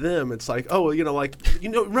happening to them. It's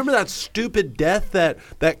remember that stupid death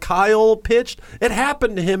that Kyle pitched? It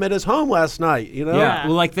happened to him at his home last night, Yeah,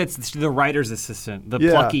 well, that's the writer's assistant. The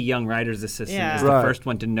plucky young writer's assistant is the first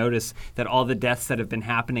one to notice that all the deaths that have been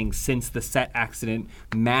happening since the set accident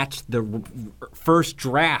matched the first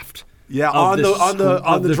draft. Yeah, on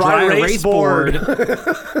the dry erase board.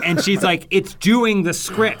 And she's like, it's doing the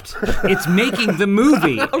script. It's making the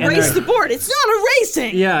movie. Erase the board. It's not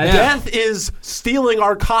erasing. Yeah. Death is stealing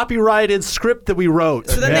our copyrighted script that we wrote.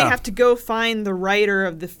 So then they have to go find the writer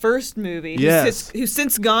of the first movie, who's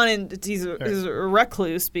since gone and he's a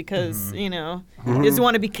recluse because, he doesn't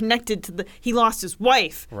want to be connected to he lost his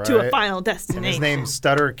wife to a Final Destination. And his name's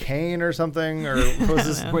Stutter Kane or something? Or what was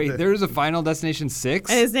this? Wait, there's a Final Destination 6?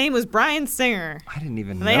 And his name was Brian Singer. I didn't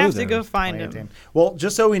even know They have that. to go find him. Well,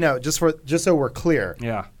 just so we know, just so we're clear.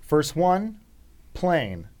 Yeah. First one,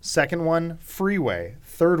 plane. Second one, freeway.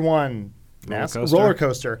 Third one, roller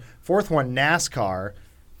coaster. Fourth one, NASCAR.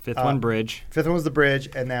 Fifth one, bridge. Fifth one was the bridge,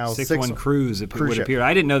 and now Sixth one, cruise. It would ship. appear.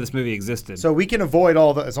 I didn't know this movie existed. So we can avoid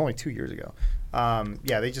all the. It's only 2 years ago.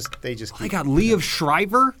 They just keep. I got Liev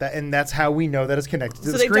Schreiber. And that's how we know that it's connected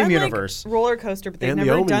to the they've Scream done universe. Roller coaster, but they've And the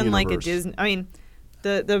never Omen done universe. a Disney. I mean,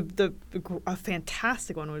 a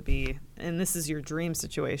fantastic one would be, and this is your dream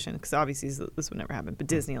situation because obviously this would never happen. But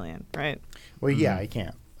Disneyland, right? Well, yeah, I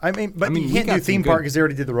can't. I mean, you we can't got do some theme good- park because they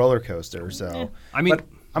already did the roller coaster. So, but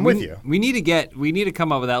I'm with you. We need to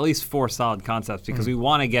come up with at least 4 solid concepts because we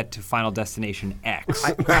want to get to Final Destination X,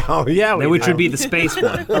 which would be the space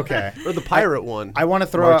one. Okay. Or the pirate one. I want to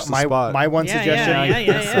throw Marks out the my spot. one suggestion.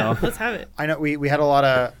 Yeah. Let's have it. I know we had a lot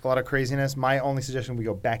of craziness. My only suggestion: we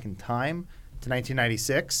go back in time to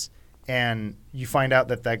 1996, and you find out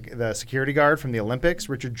that the security guard from the Olympics,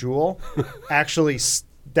 Richard Jewell, actually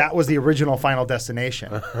that was the original Final Destination.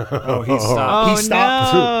 Oh, he stopped. Oh He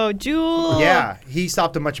stopped. no, Jewel. Yeah, he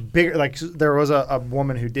stopped a much bigger. There was a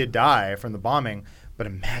woman who did die from the bombing, but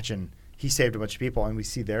imagine he saved a bunch of people, and we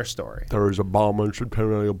see their story. There is a bomb in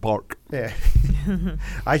Centennial Park. Yeah.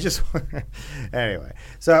 I just anyway.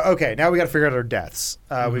 So okay, now we got to figure out our deaths.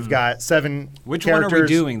 We've got 7 Which characters. one are we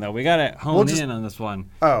doing though? We gotta hone in on this one.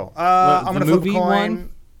 Oh, The I'm gonna flip a movie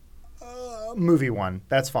coin. Movie one.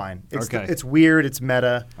 That's fine. Okay. It's weird. It's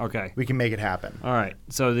meta. Okay. We can make it happen. All right.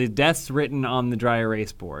 So the deaths written on the dry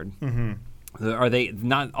erase board. Mm-hmm. Are they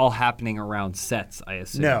not all happening around sets? I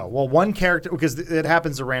assume. No. Well, one character, because it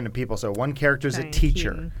happens to random people. So one character is a Diane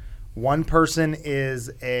teacher. Keaton. One person is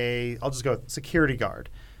I'll just go with security guard,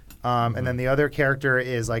 and then the other character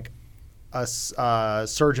is like a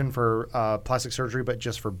surgeon for plastic surgery, but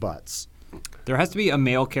just for butts. There has to be a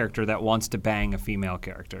male character that wants to bang a female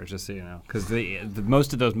character, just so you know, because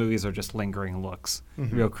most of those movies are just lingering looks,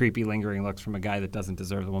 real creepy lingering looks from a guy that doesn't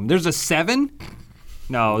deserve the woman. There's a 7?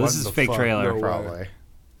 No, this is a fake trailer. No Probably.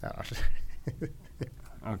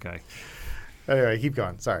 Okay. Anyway, keep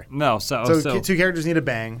going. Sorry. No, so 2 characters need a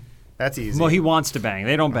bang. That's easy. well, he wants to bang.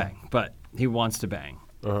 They don't bang, but he wants to bang.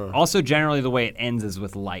 Also, generally, the way it ends is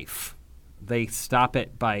with life. They stop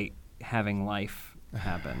it by having life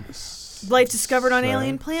happen. Life discovered on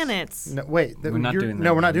alien planets. No, wait. We're not doing that.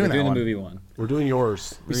 No, we're not doing We're that doing one. the movie one. We're doing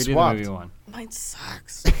yours. We're doing the swapped. movie one. Mine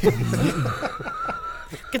sucks.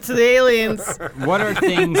 Get to the aliens. What are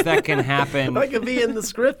things that can happen? That could be in the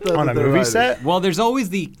script though, On a that they're movie writing. set? Well, there's always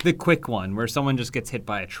the quick one where someone just gets hit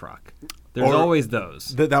by a truck. There's Or- always those.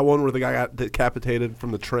 That one where the guy got decapitated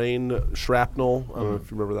from the train shrapnel. I don't know if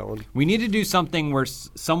you remember that one. We need to do something where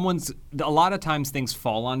a lot of times things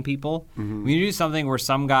fall on people. We need to do something where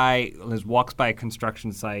some guy walks by a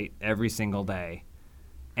construction site every single day,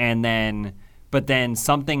 but then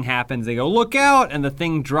something happens. They go, look out, and the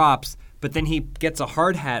thing drops, but then he gets a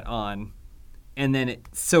hard hat on, and then it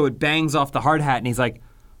bangs off the hard hat, and he's like,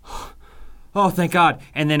 oh, thank God!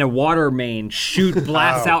 And then a water main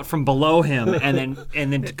blasts out from below him, and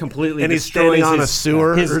then completely And he's destroys standing on a his,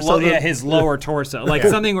 sewer his or lo- something? yeah, his lower torso, like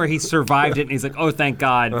something where he survived it, and he's like, oh, thank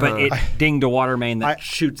God! But it dinged a water main that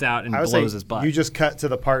shoots out and I would blows say his butt. you just cut to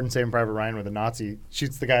the part in Saving Private Ryan where the Nazi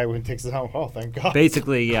shoots the guy when he takes it home. Oh, thank God.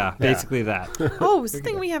 Basically that. Oh,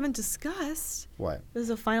 something we haven't discussed. What? There's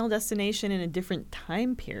a Final Destination in a different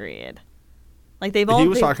time period. Like they've all. He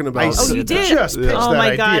was talking about. Oh, you did? Just pitched Oh that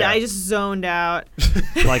my God! idea. I just zoned out.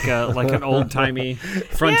 like an old timey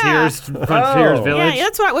frontiers Oh. village. Yeah,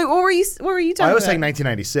 that's what. Wait, what were you talking about? I was saying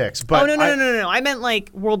 1996, but Oh no! I meant like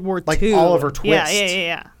World War Like II. Oliver Twist.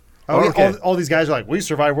 Yeah. Oh, Okay. all these guys are like, we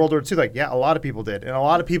survived World War II. Like, yeah, a lot of people did, and a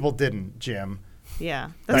lot of people didn't, Jim. Yeah,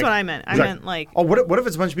 that's Like, what I meant. I it's meant like. Oh, what if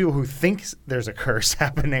it's a bunch of people who think there's a curse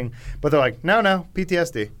happening, but they're like, no,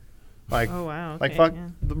 PTSD. Like, Oh, wow, like okay, fuck, yeah.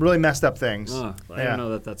 really messed up things. I Yeah. don't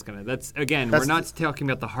know that's gonna. That's again, That's we're not talking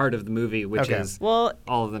about the heart of the movie, which Okay. is Well,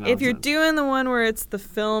 all of the nonsense. if you're doing the one where it's the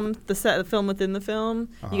film within the film,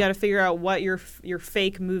 you got to figure out what your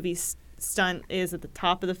fake movie stunt is at the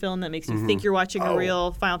top of the film that makes you think you're watching a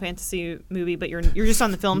real Final Fantasy movie, but you're just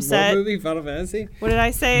on the film set. What movie? Final Fantasy? What did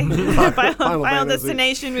I say? Final Fantasy.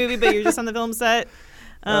 Destination movie, but you're just on the film set.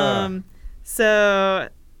 So.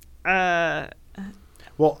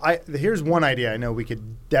 Well, here's one idea I know we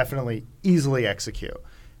could definitely easily execute.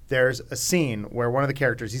 There's a scene where one of the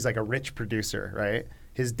characters, he's like a rich producer, right?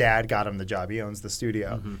 His dad got him the job. He owns the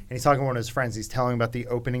studio. And he's talking to one of his friends. He's telling him about the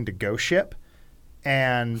opening to Ghost Ship.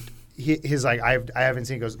 And he's like, I haven't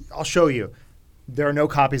seen it. He goes, I'll show you. There are no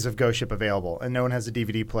copies of Ghost Ship available, and no one has a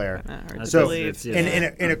DVD player. hard to So, believe.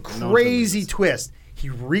 in a crazy twist, he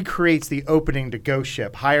recreates the opening to Ghost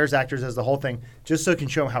Ship, hires actors as the whole thing, just so he can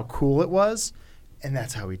show him how cool it was, and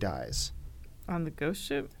that's how he dies. On the ghost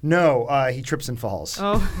ship? No, he trips and falls.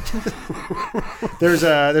 Oh. There's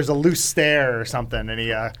a loose stair or something, and he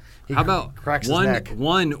How about cracks his neck.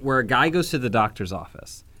 one where a guy goes to the doctor's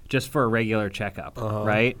office just for a regular checkup,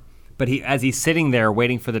 right? But as he's sitting there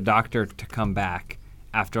waiting for the doctor to come back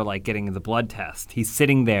after like getting the blood test, he's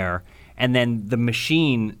sitting there, and then the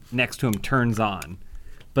machine next to him turns on.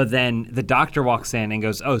 But then the doctor walks in and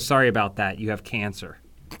goes, "Oh, sorry about that. You have cancer.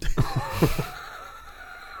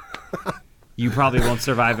 You probably won't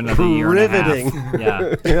survive another year and a Riveting. half."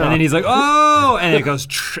 Yeah. And then he's like, "Oh!" And it goes,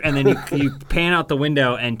 and then you pan out the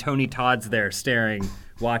window, and Tony Todd's there staring,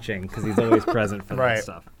 watching, because he's always present for Right. that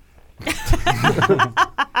stuff.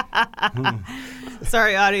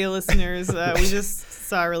 Sorry, audio listeners. We just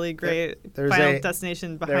saw a really great There's Final a-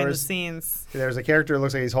 Destination there behind the was- scenes. There's a character who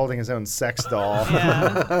looks like he's holding his own sex doll.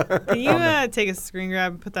 Yeah. Can you take a screen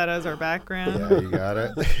grab and put that as our background? Yeah, you got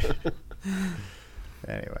it.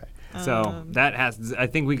 Anyway. So that has, I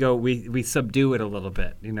think we subdue it a little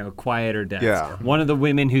bit, quieter deaths. Yeah. One of the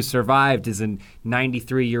women who survived is a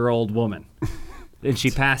 93-year-old woman. And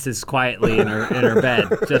she passes quietly in her bed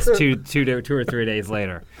just two or 3 days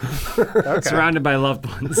later, surrounded by loved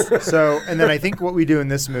ones. So, and then I think what we do in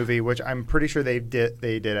this movie, which I'm pretty sure they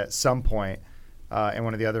did at some point in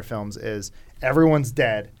one of the other films, is everyone's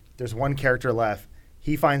dead. There's one character left.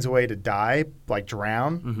 He finds a way to die, like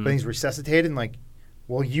drown, but he's resuscitated and like,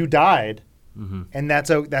 well, you died, and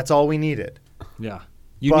that's all we needed. Yeah,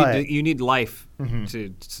 you need life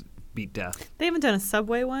to beat death. They haven't done a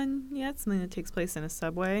subway one yet, something that takes place in a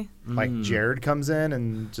subway. Like Jared comes in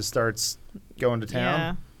and just starts going to town.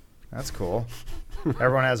 Yeah. That's cool.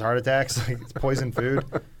 Everyone has heart attacks. Like it's poison food.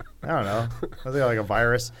 I don't know. I think like a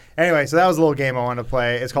virus. Anyway, so that was a little game I wanted to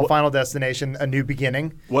play. It's called Final Destination: A New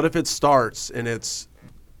Beginning. What if it starts and it's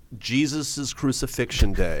Jesus'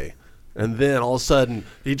 crucifixion day? And then all of a sudden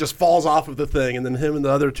he just falls off of the thing, and then him and the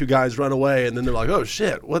other two guys run away, and then they're like, "Oh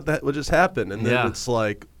shit, what just happened?" And then it's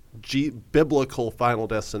like biblical Final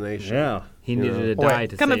Destination. Yeah, he needed to die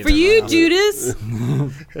to coming save for him. you, Judas.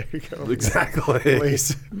 There you go. Exactly.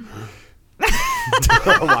 Please.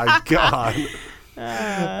 Oh my God.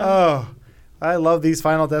 Oh, I love these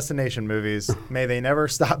Final Destination movies. May they never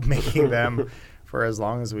stop making them for as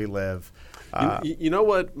long as we live. You know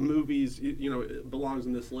what movies, it belongs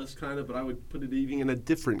in this list kind of, but I would put it even in a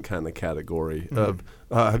different kind of category.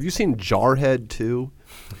 Have you seen Jarhead 2?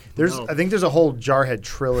 I think there's a whole Jarhead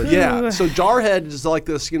trilogy. Yeah, so Jarhead is like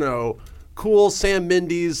this, cool Sam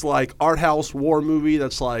Mendes like art house war movie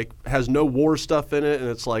that's like has no war stuff in it, and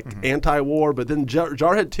it's like anti-war, but then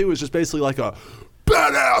Jarhead 2 is just basically like a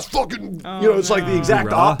badass fucking, it's like the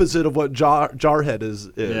exact opposite of what Jarhead is.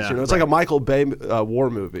 Yeah. It's like a Michael Bay war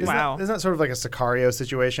movie. Wow. Isn't that sort of like a Sicario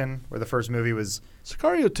situation where the first movie was...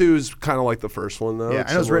 Sicario 2 is kind of like the first one, though. Yeah,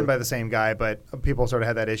 I know it's written by the same guy, but people sort of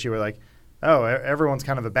had that issue where like, oh, everyone's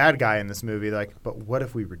kind of a bad guy in this movie. Like, but what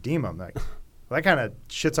if we redeem him? Like, well, that kind of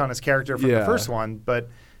shits on his character from the first one, but...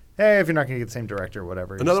 Hey, if you're not going to get the same director or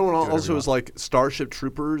whatever. Another one also is like Starship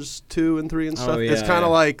Troopers 2 and 3 and stuff. Yeah, it's kind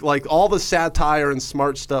of like all the satire and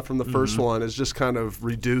smart stuff from the first one is just kind of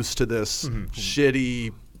reduced to this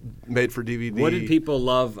shitty made for DVD. What did people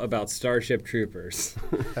love about Starship Troopers?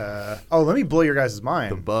 Let me blow your guys'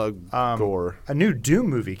 mind. The bug gore. A new Doom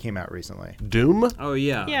movie came out recently. Doom? Oh,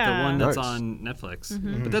 yeah. Yeah. The one that's Nice. on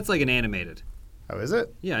Netflix. But that's like an animated. Oh, is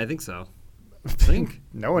it? Yeah, I think so. I think.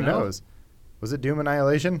 No one knows. Was it Doom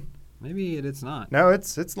Annihilation? Maybe it's not. No,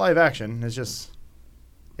 it's live action. It's just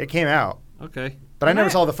it came out, Okay. but I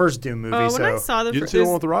never saw the first Doom movie. When so I saw the You didn't see the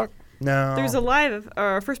one with The Rock? no, there's a live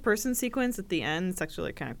first-person sequence at the end. It's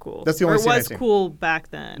actually kind of cool. That's the only or scene it I've was seen. cool back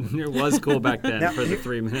then. It was cool back then Now- for the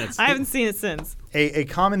 3 minutes. I haven't seen it since. a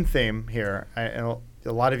common theme here. And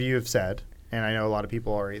a lot of you have said, and I know a lot of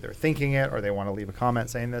people are either thinking it or they want to leave a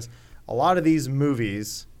comment saying this. A lot of these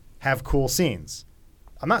movies have cool scenes.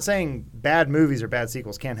 I'm not saying bad movies or bad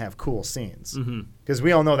sequels can't have cool scenes, because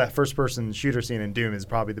we all know that first-person shooter scene in Doom is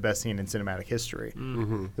probably the best scene in cinematic history.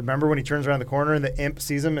 Remember when he turns around the corner and the imp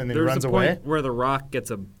sees him and then he runs a away? point where The Rock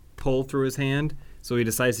gets a pull through his hand, so he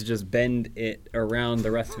decides to just bend it around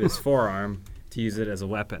the rest of his forearm to use it as a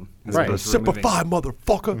weapon. as Right. opposed to removing- Simplify,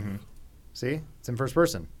 motherfucker. See, it's in first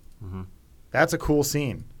person. That's a cool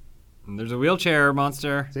scene. And there's a wheelchair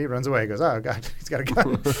monster. See, he runs away. He goes, oh, God, he's got a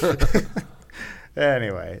gun.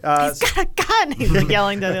 Anyway. He's got a gun. He's like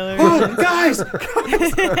yelling to the other Oh, guys!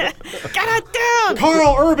 Get it down!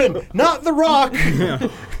 Carl Urban, not The Rock.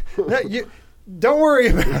 Don't worry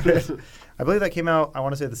about it. I believe that came out, I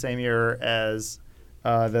want to say, the same year as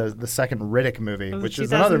the second Riddick movie, Was it which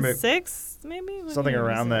is another movie. 2006, maybe? What Something year was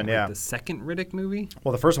around it? then, yeah. The second Riddick movie?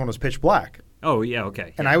 Well, the first one was Pitch Black. Oh, yeah,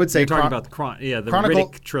 okay. And yeah. I would say You're talking Chron- about the Chronicle-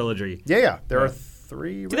 Riddick trilogy. Yeah. There are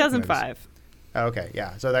 3 Riddick 2005. movies. Oh, okay,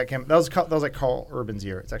 yeah. So that was like Carl Urban's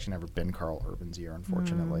year. It's actually never been Carl Urban's year,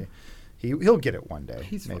 unfortunately. He'll get it one day.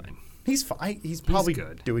 He's maybe. fine. He's fine. He's probably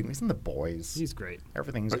good. He's in The Boys. He's great.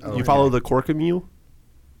 Everything's. You follow the Corkamule?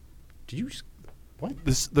 Did you just what?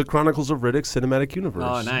 The Chronicles of Riddick Cinematic Universe.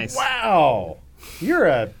 Oh, nice. Wow, you're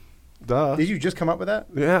a. Duh. Did you just come up with that?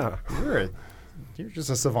 Yeah. You're just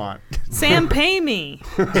a savant. Sam, pay me.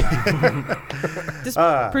 Just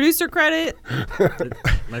producer credit.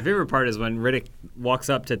 My favorite part is when Riddick walks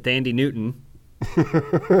up to Thandie Newton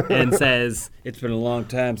and says, "It's been a long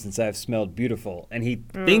time since I've smelled beautiful." And he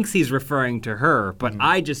thinks he's referring to her, but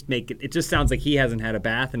I just make it just sounds like he hasn't had a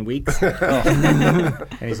bath in weeks. And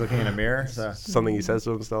he's looking in a mirror. So. Something he says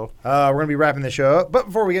to himself. We're going to be wrapping the show up. But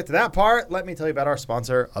before we get to that part, let me tell you about our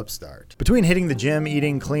sponsor, Upstart. Between hitting the gym,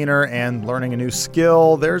 eating cleaner, and learning a new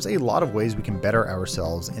skill, there's a lot of ways we can better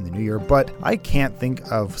ourselves in the new year. But I can't think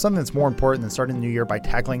of something that's more important than starting the new year by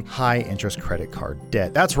tackling high-interest credit card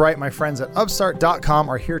debt. That's right, my friends at Upstart Upstart.com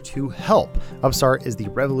are here to help. Upstart is the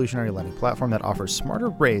revolutionary lending platform that offers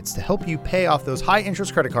smarter rates to help you pay off those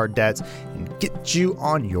high-interest credit card debts and get you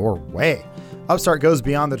on your way. Upstart goes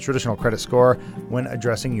beyond the traditional credit score when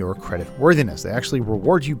addressing your credit worthiness. They actually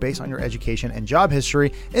reward you based on your education and job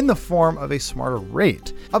history in the form of a smarter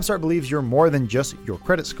rate. Upstart believes you're more than just your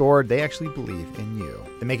credit score. They actually believe in you.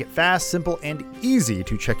 They make it fast, simple, and easy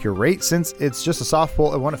to check your rate. Since it's just a soft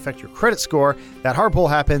pull, it won't affect your credit score. That hard pull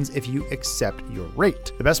happens if you accept your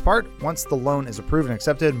rate. The best part, once the loan is approved and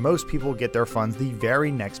accepted, most people get their funds the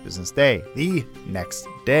very next business day. The next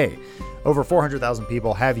day. Over 400,000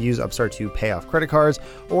 people have used Upstart to pay off credit cards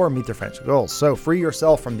or meet their financial goals. So free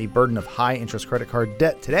yourself from the burden of high-interest credit card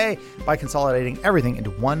debt today by consolidating everything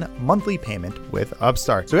into one monthly payment with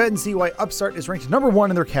Upstart. So go ahead and see why Upstart is ranked number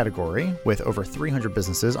 1 in their category with over 300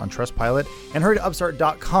 businesses on Trustpilot, and hurry to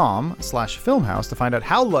upstart.com/filmhouse to find out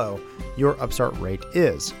how low your Upstart rate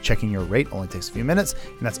is. Checking your rate only takes a few minutes,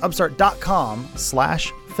 and that's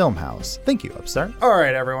upstart.com/filmhouse. Thank you, Upstart. All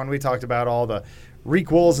right, everyone, we talked about all the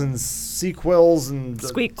requels and sequels and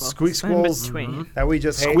squeaks that we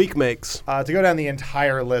just hate. Squeak makes. To go down the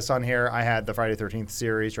entire list on here, I had the Friday 13th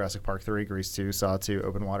series, Jurassic Park 3, Grease 2, Saw 2,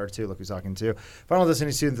 Open Water 2, Look Who's Talking 2, Final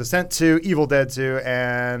Destination 2, The Descent 2, Evil Dead 2,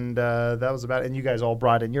 and that was about it. And you guys all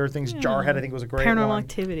brought in your things. Jarhead, I think, was a great Paranormal one.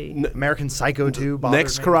 Activity. American Psycho 2.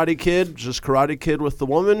 Next me. Karate Kid, just Karate Kid with the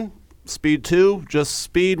woman. Speed 2, just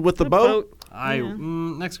Speed with the boat.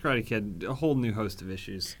 Next Karate Kid, a whole new host of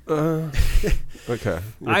issues. Okay.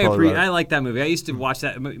 I like that movie. I used to watch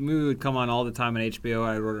that movie. Would come on all the time on HBO.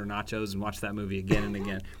 I would order nachos and watch that movie again and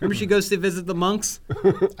again. Remember she goes to visit the monks?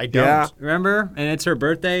 I don't. Yeah. Remember? And it's her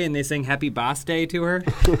birthday and they sing Happy Birthday to her.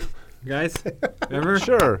 You guys, remember?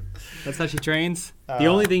 Sure. That's how she trains. The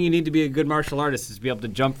only thing you need to be a good martial artist is to be able to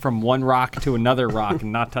jump from one rock to another rock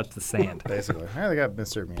and not touch the sand. Basically. I think I've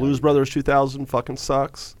Mr. Miyagi. Blues Brothers 2000 fucking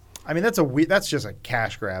sucks. I mean, that's just a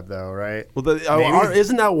cash grab, though, right? Well,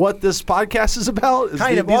 isn't that what this podcast is about?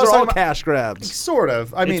 Kind of. These are all cash grabs. Sort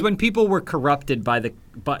of. I mean, it's when people were corrupted but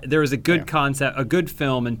there was a good concept, a good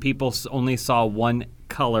film, and people only saw one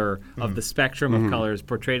color of the spectrum of colors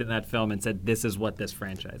portrayed in that film and said, this is what this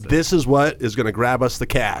franchise is. This is what is going to grab us the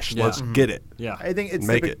cash. Yeah. Let's get it. Yeah. I think it's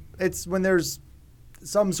It's when there's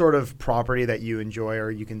some sort of property that you enjoy or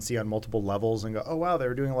you can see on multiple levels and go, oh, wow, they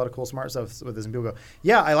were doing a lot of cool smart stuff with this. And people go,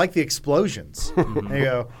 yeah, I like the explosions. And you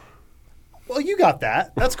go, well, you got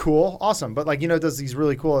that. That's cool. Awesome. But, it does these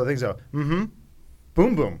really cool other things. So, boom,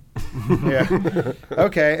 boom. Yeah.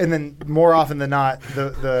 Okay. And then more often than not,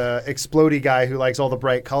 the explodey guy who likes all the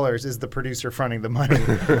bright colors is the producer fronting the money.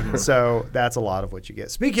 So that's a lot of what you get.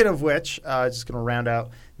 Speaking of which, just going to round out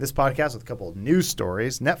this podcast with a couple of news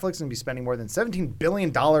stories. Netflix is going to be spending more than $17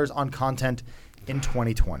 billion on content in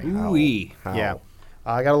 2020. Ooh-wee. How? Yeah.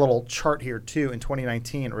 I got a little chart here, too. In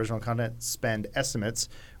 2019, original content spend estimates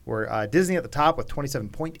were Disney at the top with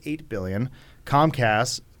 $27.8 billion.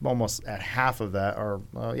 Comcast almost at half of that, or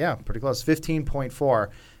pretty close, 15.4.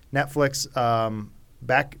 Netflix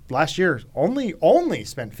back last year only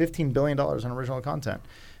spent $15 billion on original content.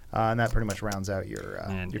 And that pretty much rounds out your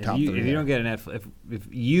top three. If you don't get a Netflix, if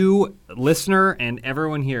you, listener, and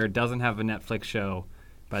everyone here doesn't have a Netflix show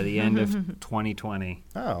by the end of 2020,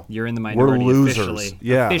 you're in the minority. We're losers. Officially.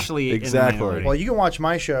 Yeah, officially exactly. In the minority. Well, you can watch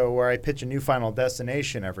my show where I pitch a new Final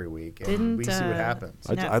Destination every week, and we see what happens.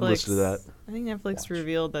 I'd listen to that. I think Netflix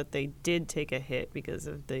revealed that they did take a hit because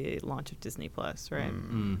of the launch of Disney Plus, right?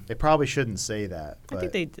 They probably shouldn't say that. I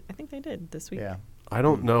think they did this week. Yeah. I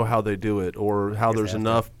don't know how they do it or how there's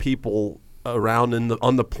enough people around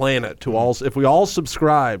on the planet to all. If we all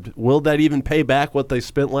subscribed, will that even pay back what they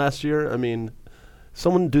spent last year? I mean,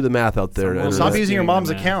 someone do the math out there. Stop using your mom's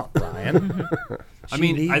account, Ryan.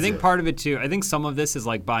 I think part of it too. I think some of this is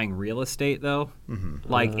like buying real estate, though.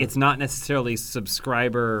 Like it's not necessarily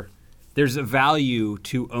subscriber. There's a value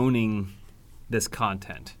to owning this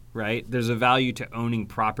content. Right? There's a value to owning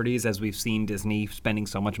properties, as we've seen Disney spending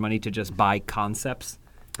so much money to just buy concepts,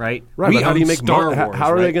 right? Right, but how do you make Star Wars?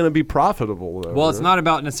 How are they going to be profitable, though? Well, it's not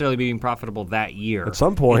about necessarily being profitable that year. At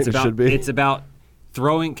some point, it should be. It's about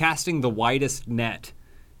casting the widest net.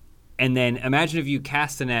 And then imagine if you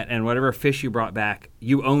cast a net and whatever fish you brought back,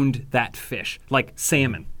 you owned that fish, like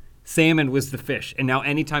salmon. Salmon was the fish. And now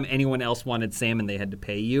anytime anyone else wanted salmon, they had to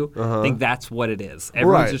pay you. I think that's what it is.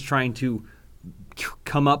 Everyone's just trying to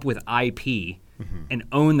come up with IP and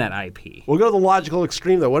own that IP. We'll go to the logical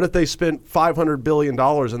extreme, though. What if they spent $500 billion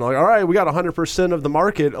and they're like, all right, we got 100% of the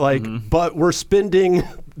market, but we're spending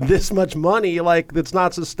this much money, that's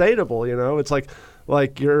not sustainable, It's like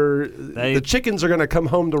the chickens are going to come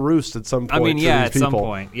home to roost at some point. I mean, at some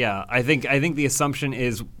point, yeah. I think the assumption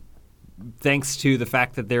is thanks to the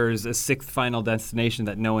fact that there is a sixth Final Destination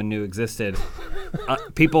that no one knew existed,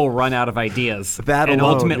 people run out of ideas. That and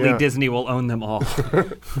alone, ultimately yeah. Disney will own them all.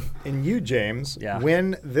 And you, James, Yeah.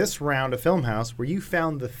 win this round of Film House where you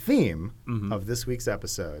found the theme of this week's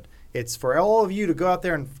episode. It's for all of you to go out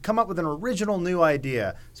there and come up with an original new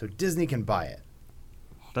idea so Disney can buy it.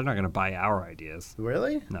 They're not going to buy our ideas.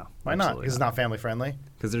 Really? No. Why not? absolutely Because it's not family friendly.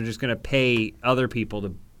 Because they're just going to pay other people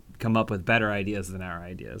to come up with better ideas than our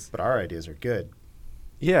ideas. But our ideas are good.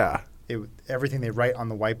 Yeah. Everything they write on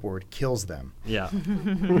the whiteboard kills them. Yeah.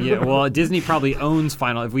 Yeah. Well, Disney probably owns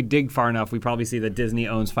Final. If we dig far enough, we probably see that Disney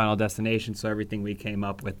owns Final Destination. So everything we came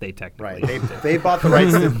up with, they technically Right. They bought the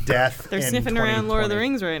rights to death. They're in sniffing around Lord of the 2020.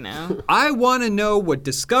 Rings right now. I want to know what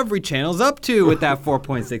Discovery Channel's up to with that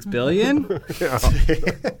 4.6 billion.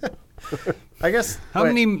 I guess. How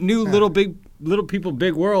many new little people,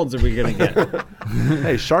 big worlds are we gonna get?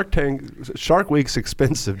 Hey, Shark Week's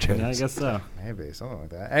expensive, James. Yeah, I guess so. Maybe, something like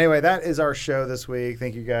that. Anyway, that is our show this week.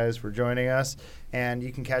 Thank you guys for joining us. And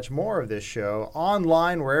you can catch more of this show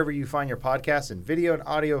online wherever you find your podcasts in video and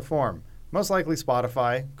audio form. Most likely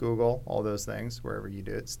Spotify, Google, all those things, wherever you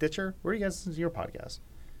do it. Stitcher, where do you guys listen to your podcast?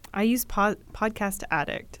 I use Podcast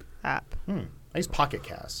Addict app. I use Pocket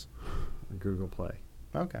Casts. Google Play.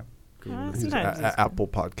 Okay. Sometimes Use it's- Apple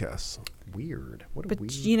Podcasts. Weird. What a but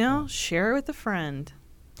weird. share it with a friend.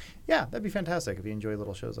 Yeah, that'd be fantastic if you enjoy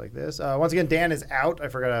little shows like this. Once again, Dan is out. I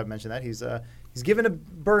forgot to mention that. He's given a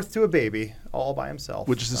birth to a baby all by himself.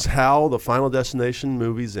 Which is how the Final Destination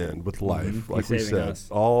movies end, with life, like we He's saving said. us.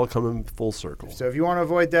 All coming full circle. So if you want to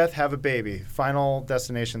avoid death, have a baby. Final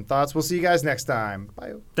Destination thoughts. We'll see you guys next time.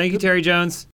 Bye. Thank you, Terry Jones.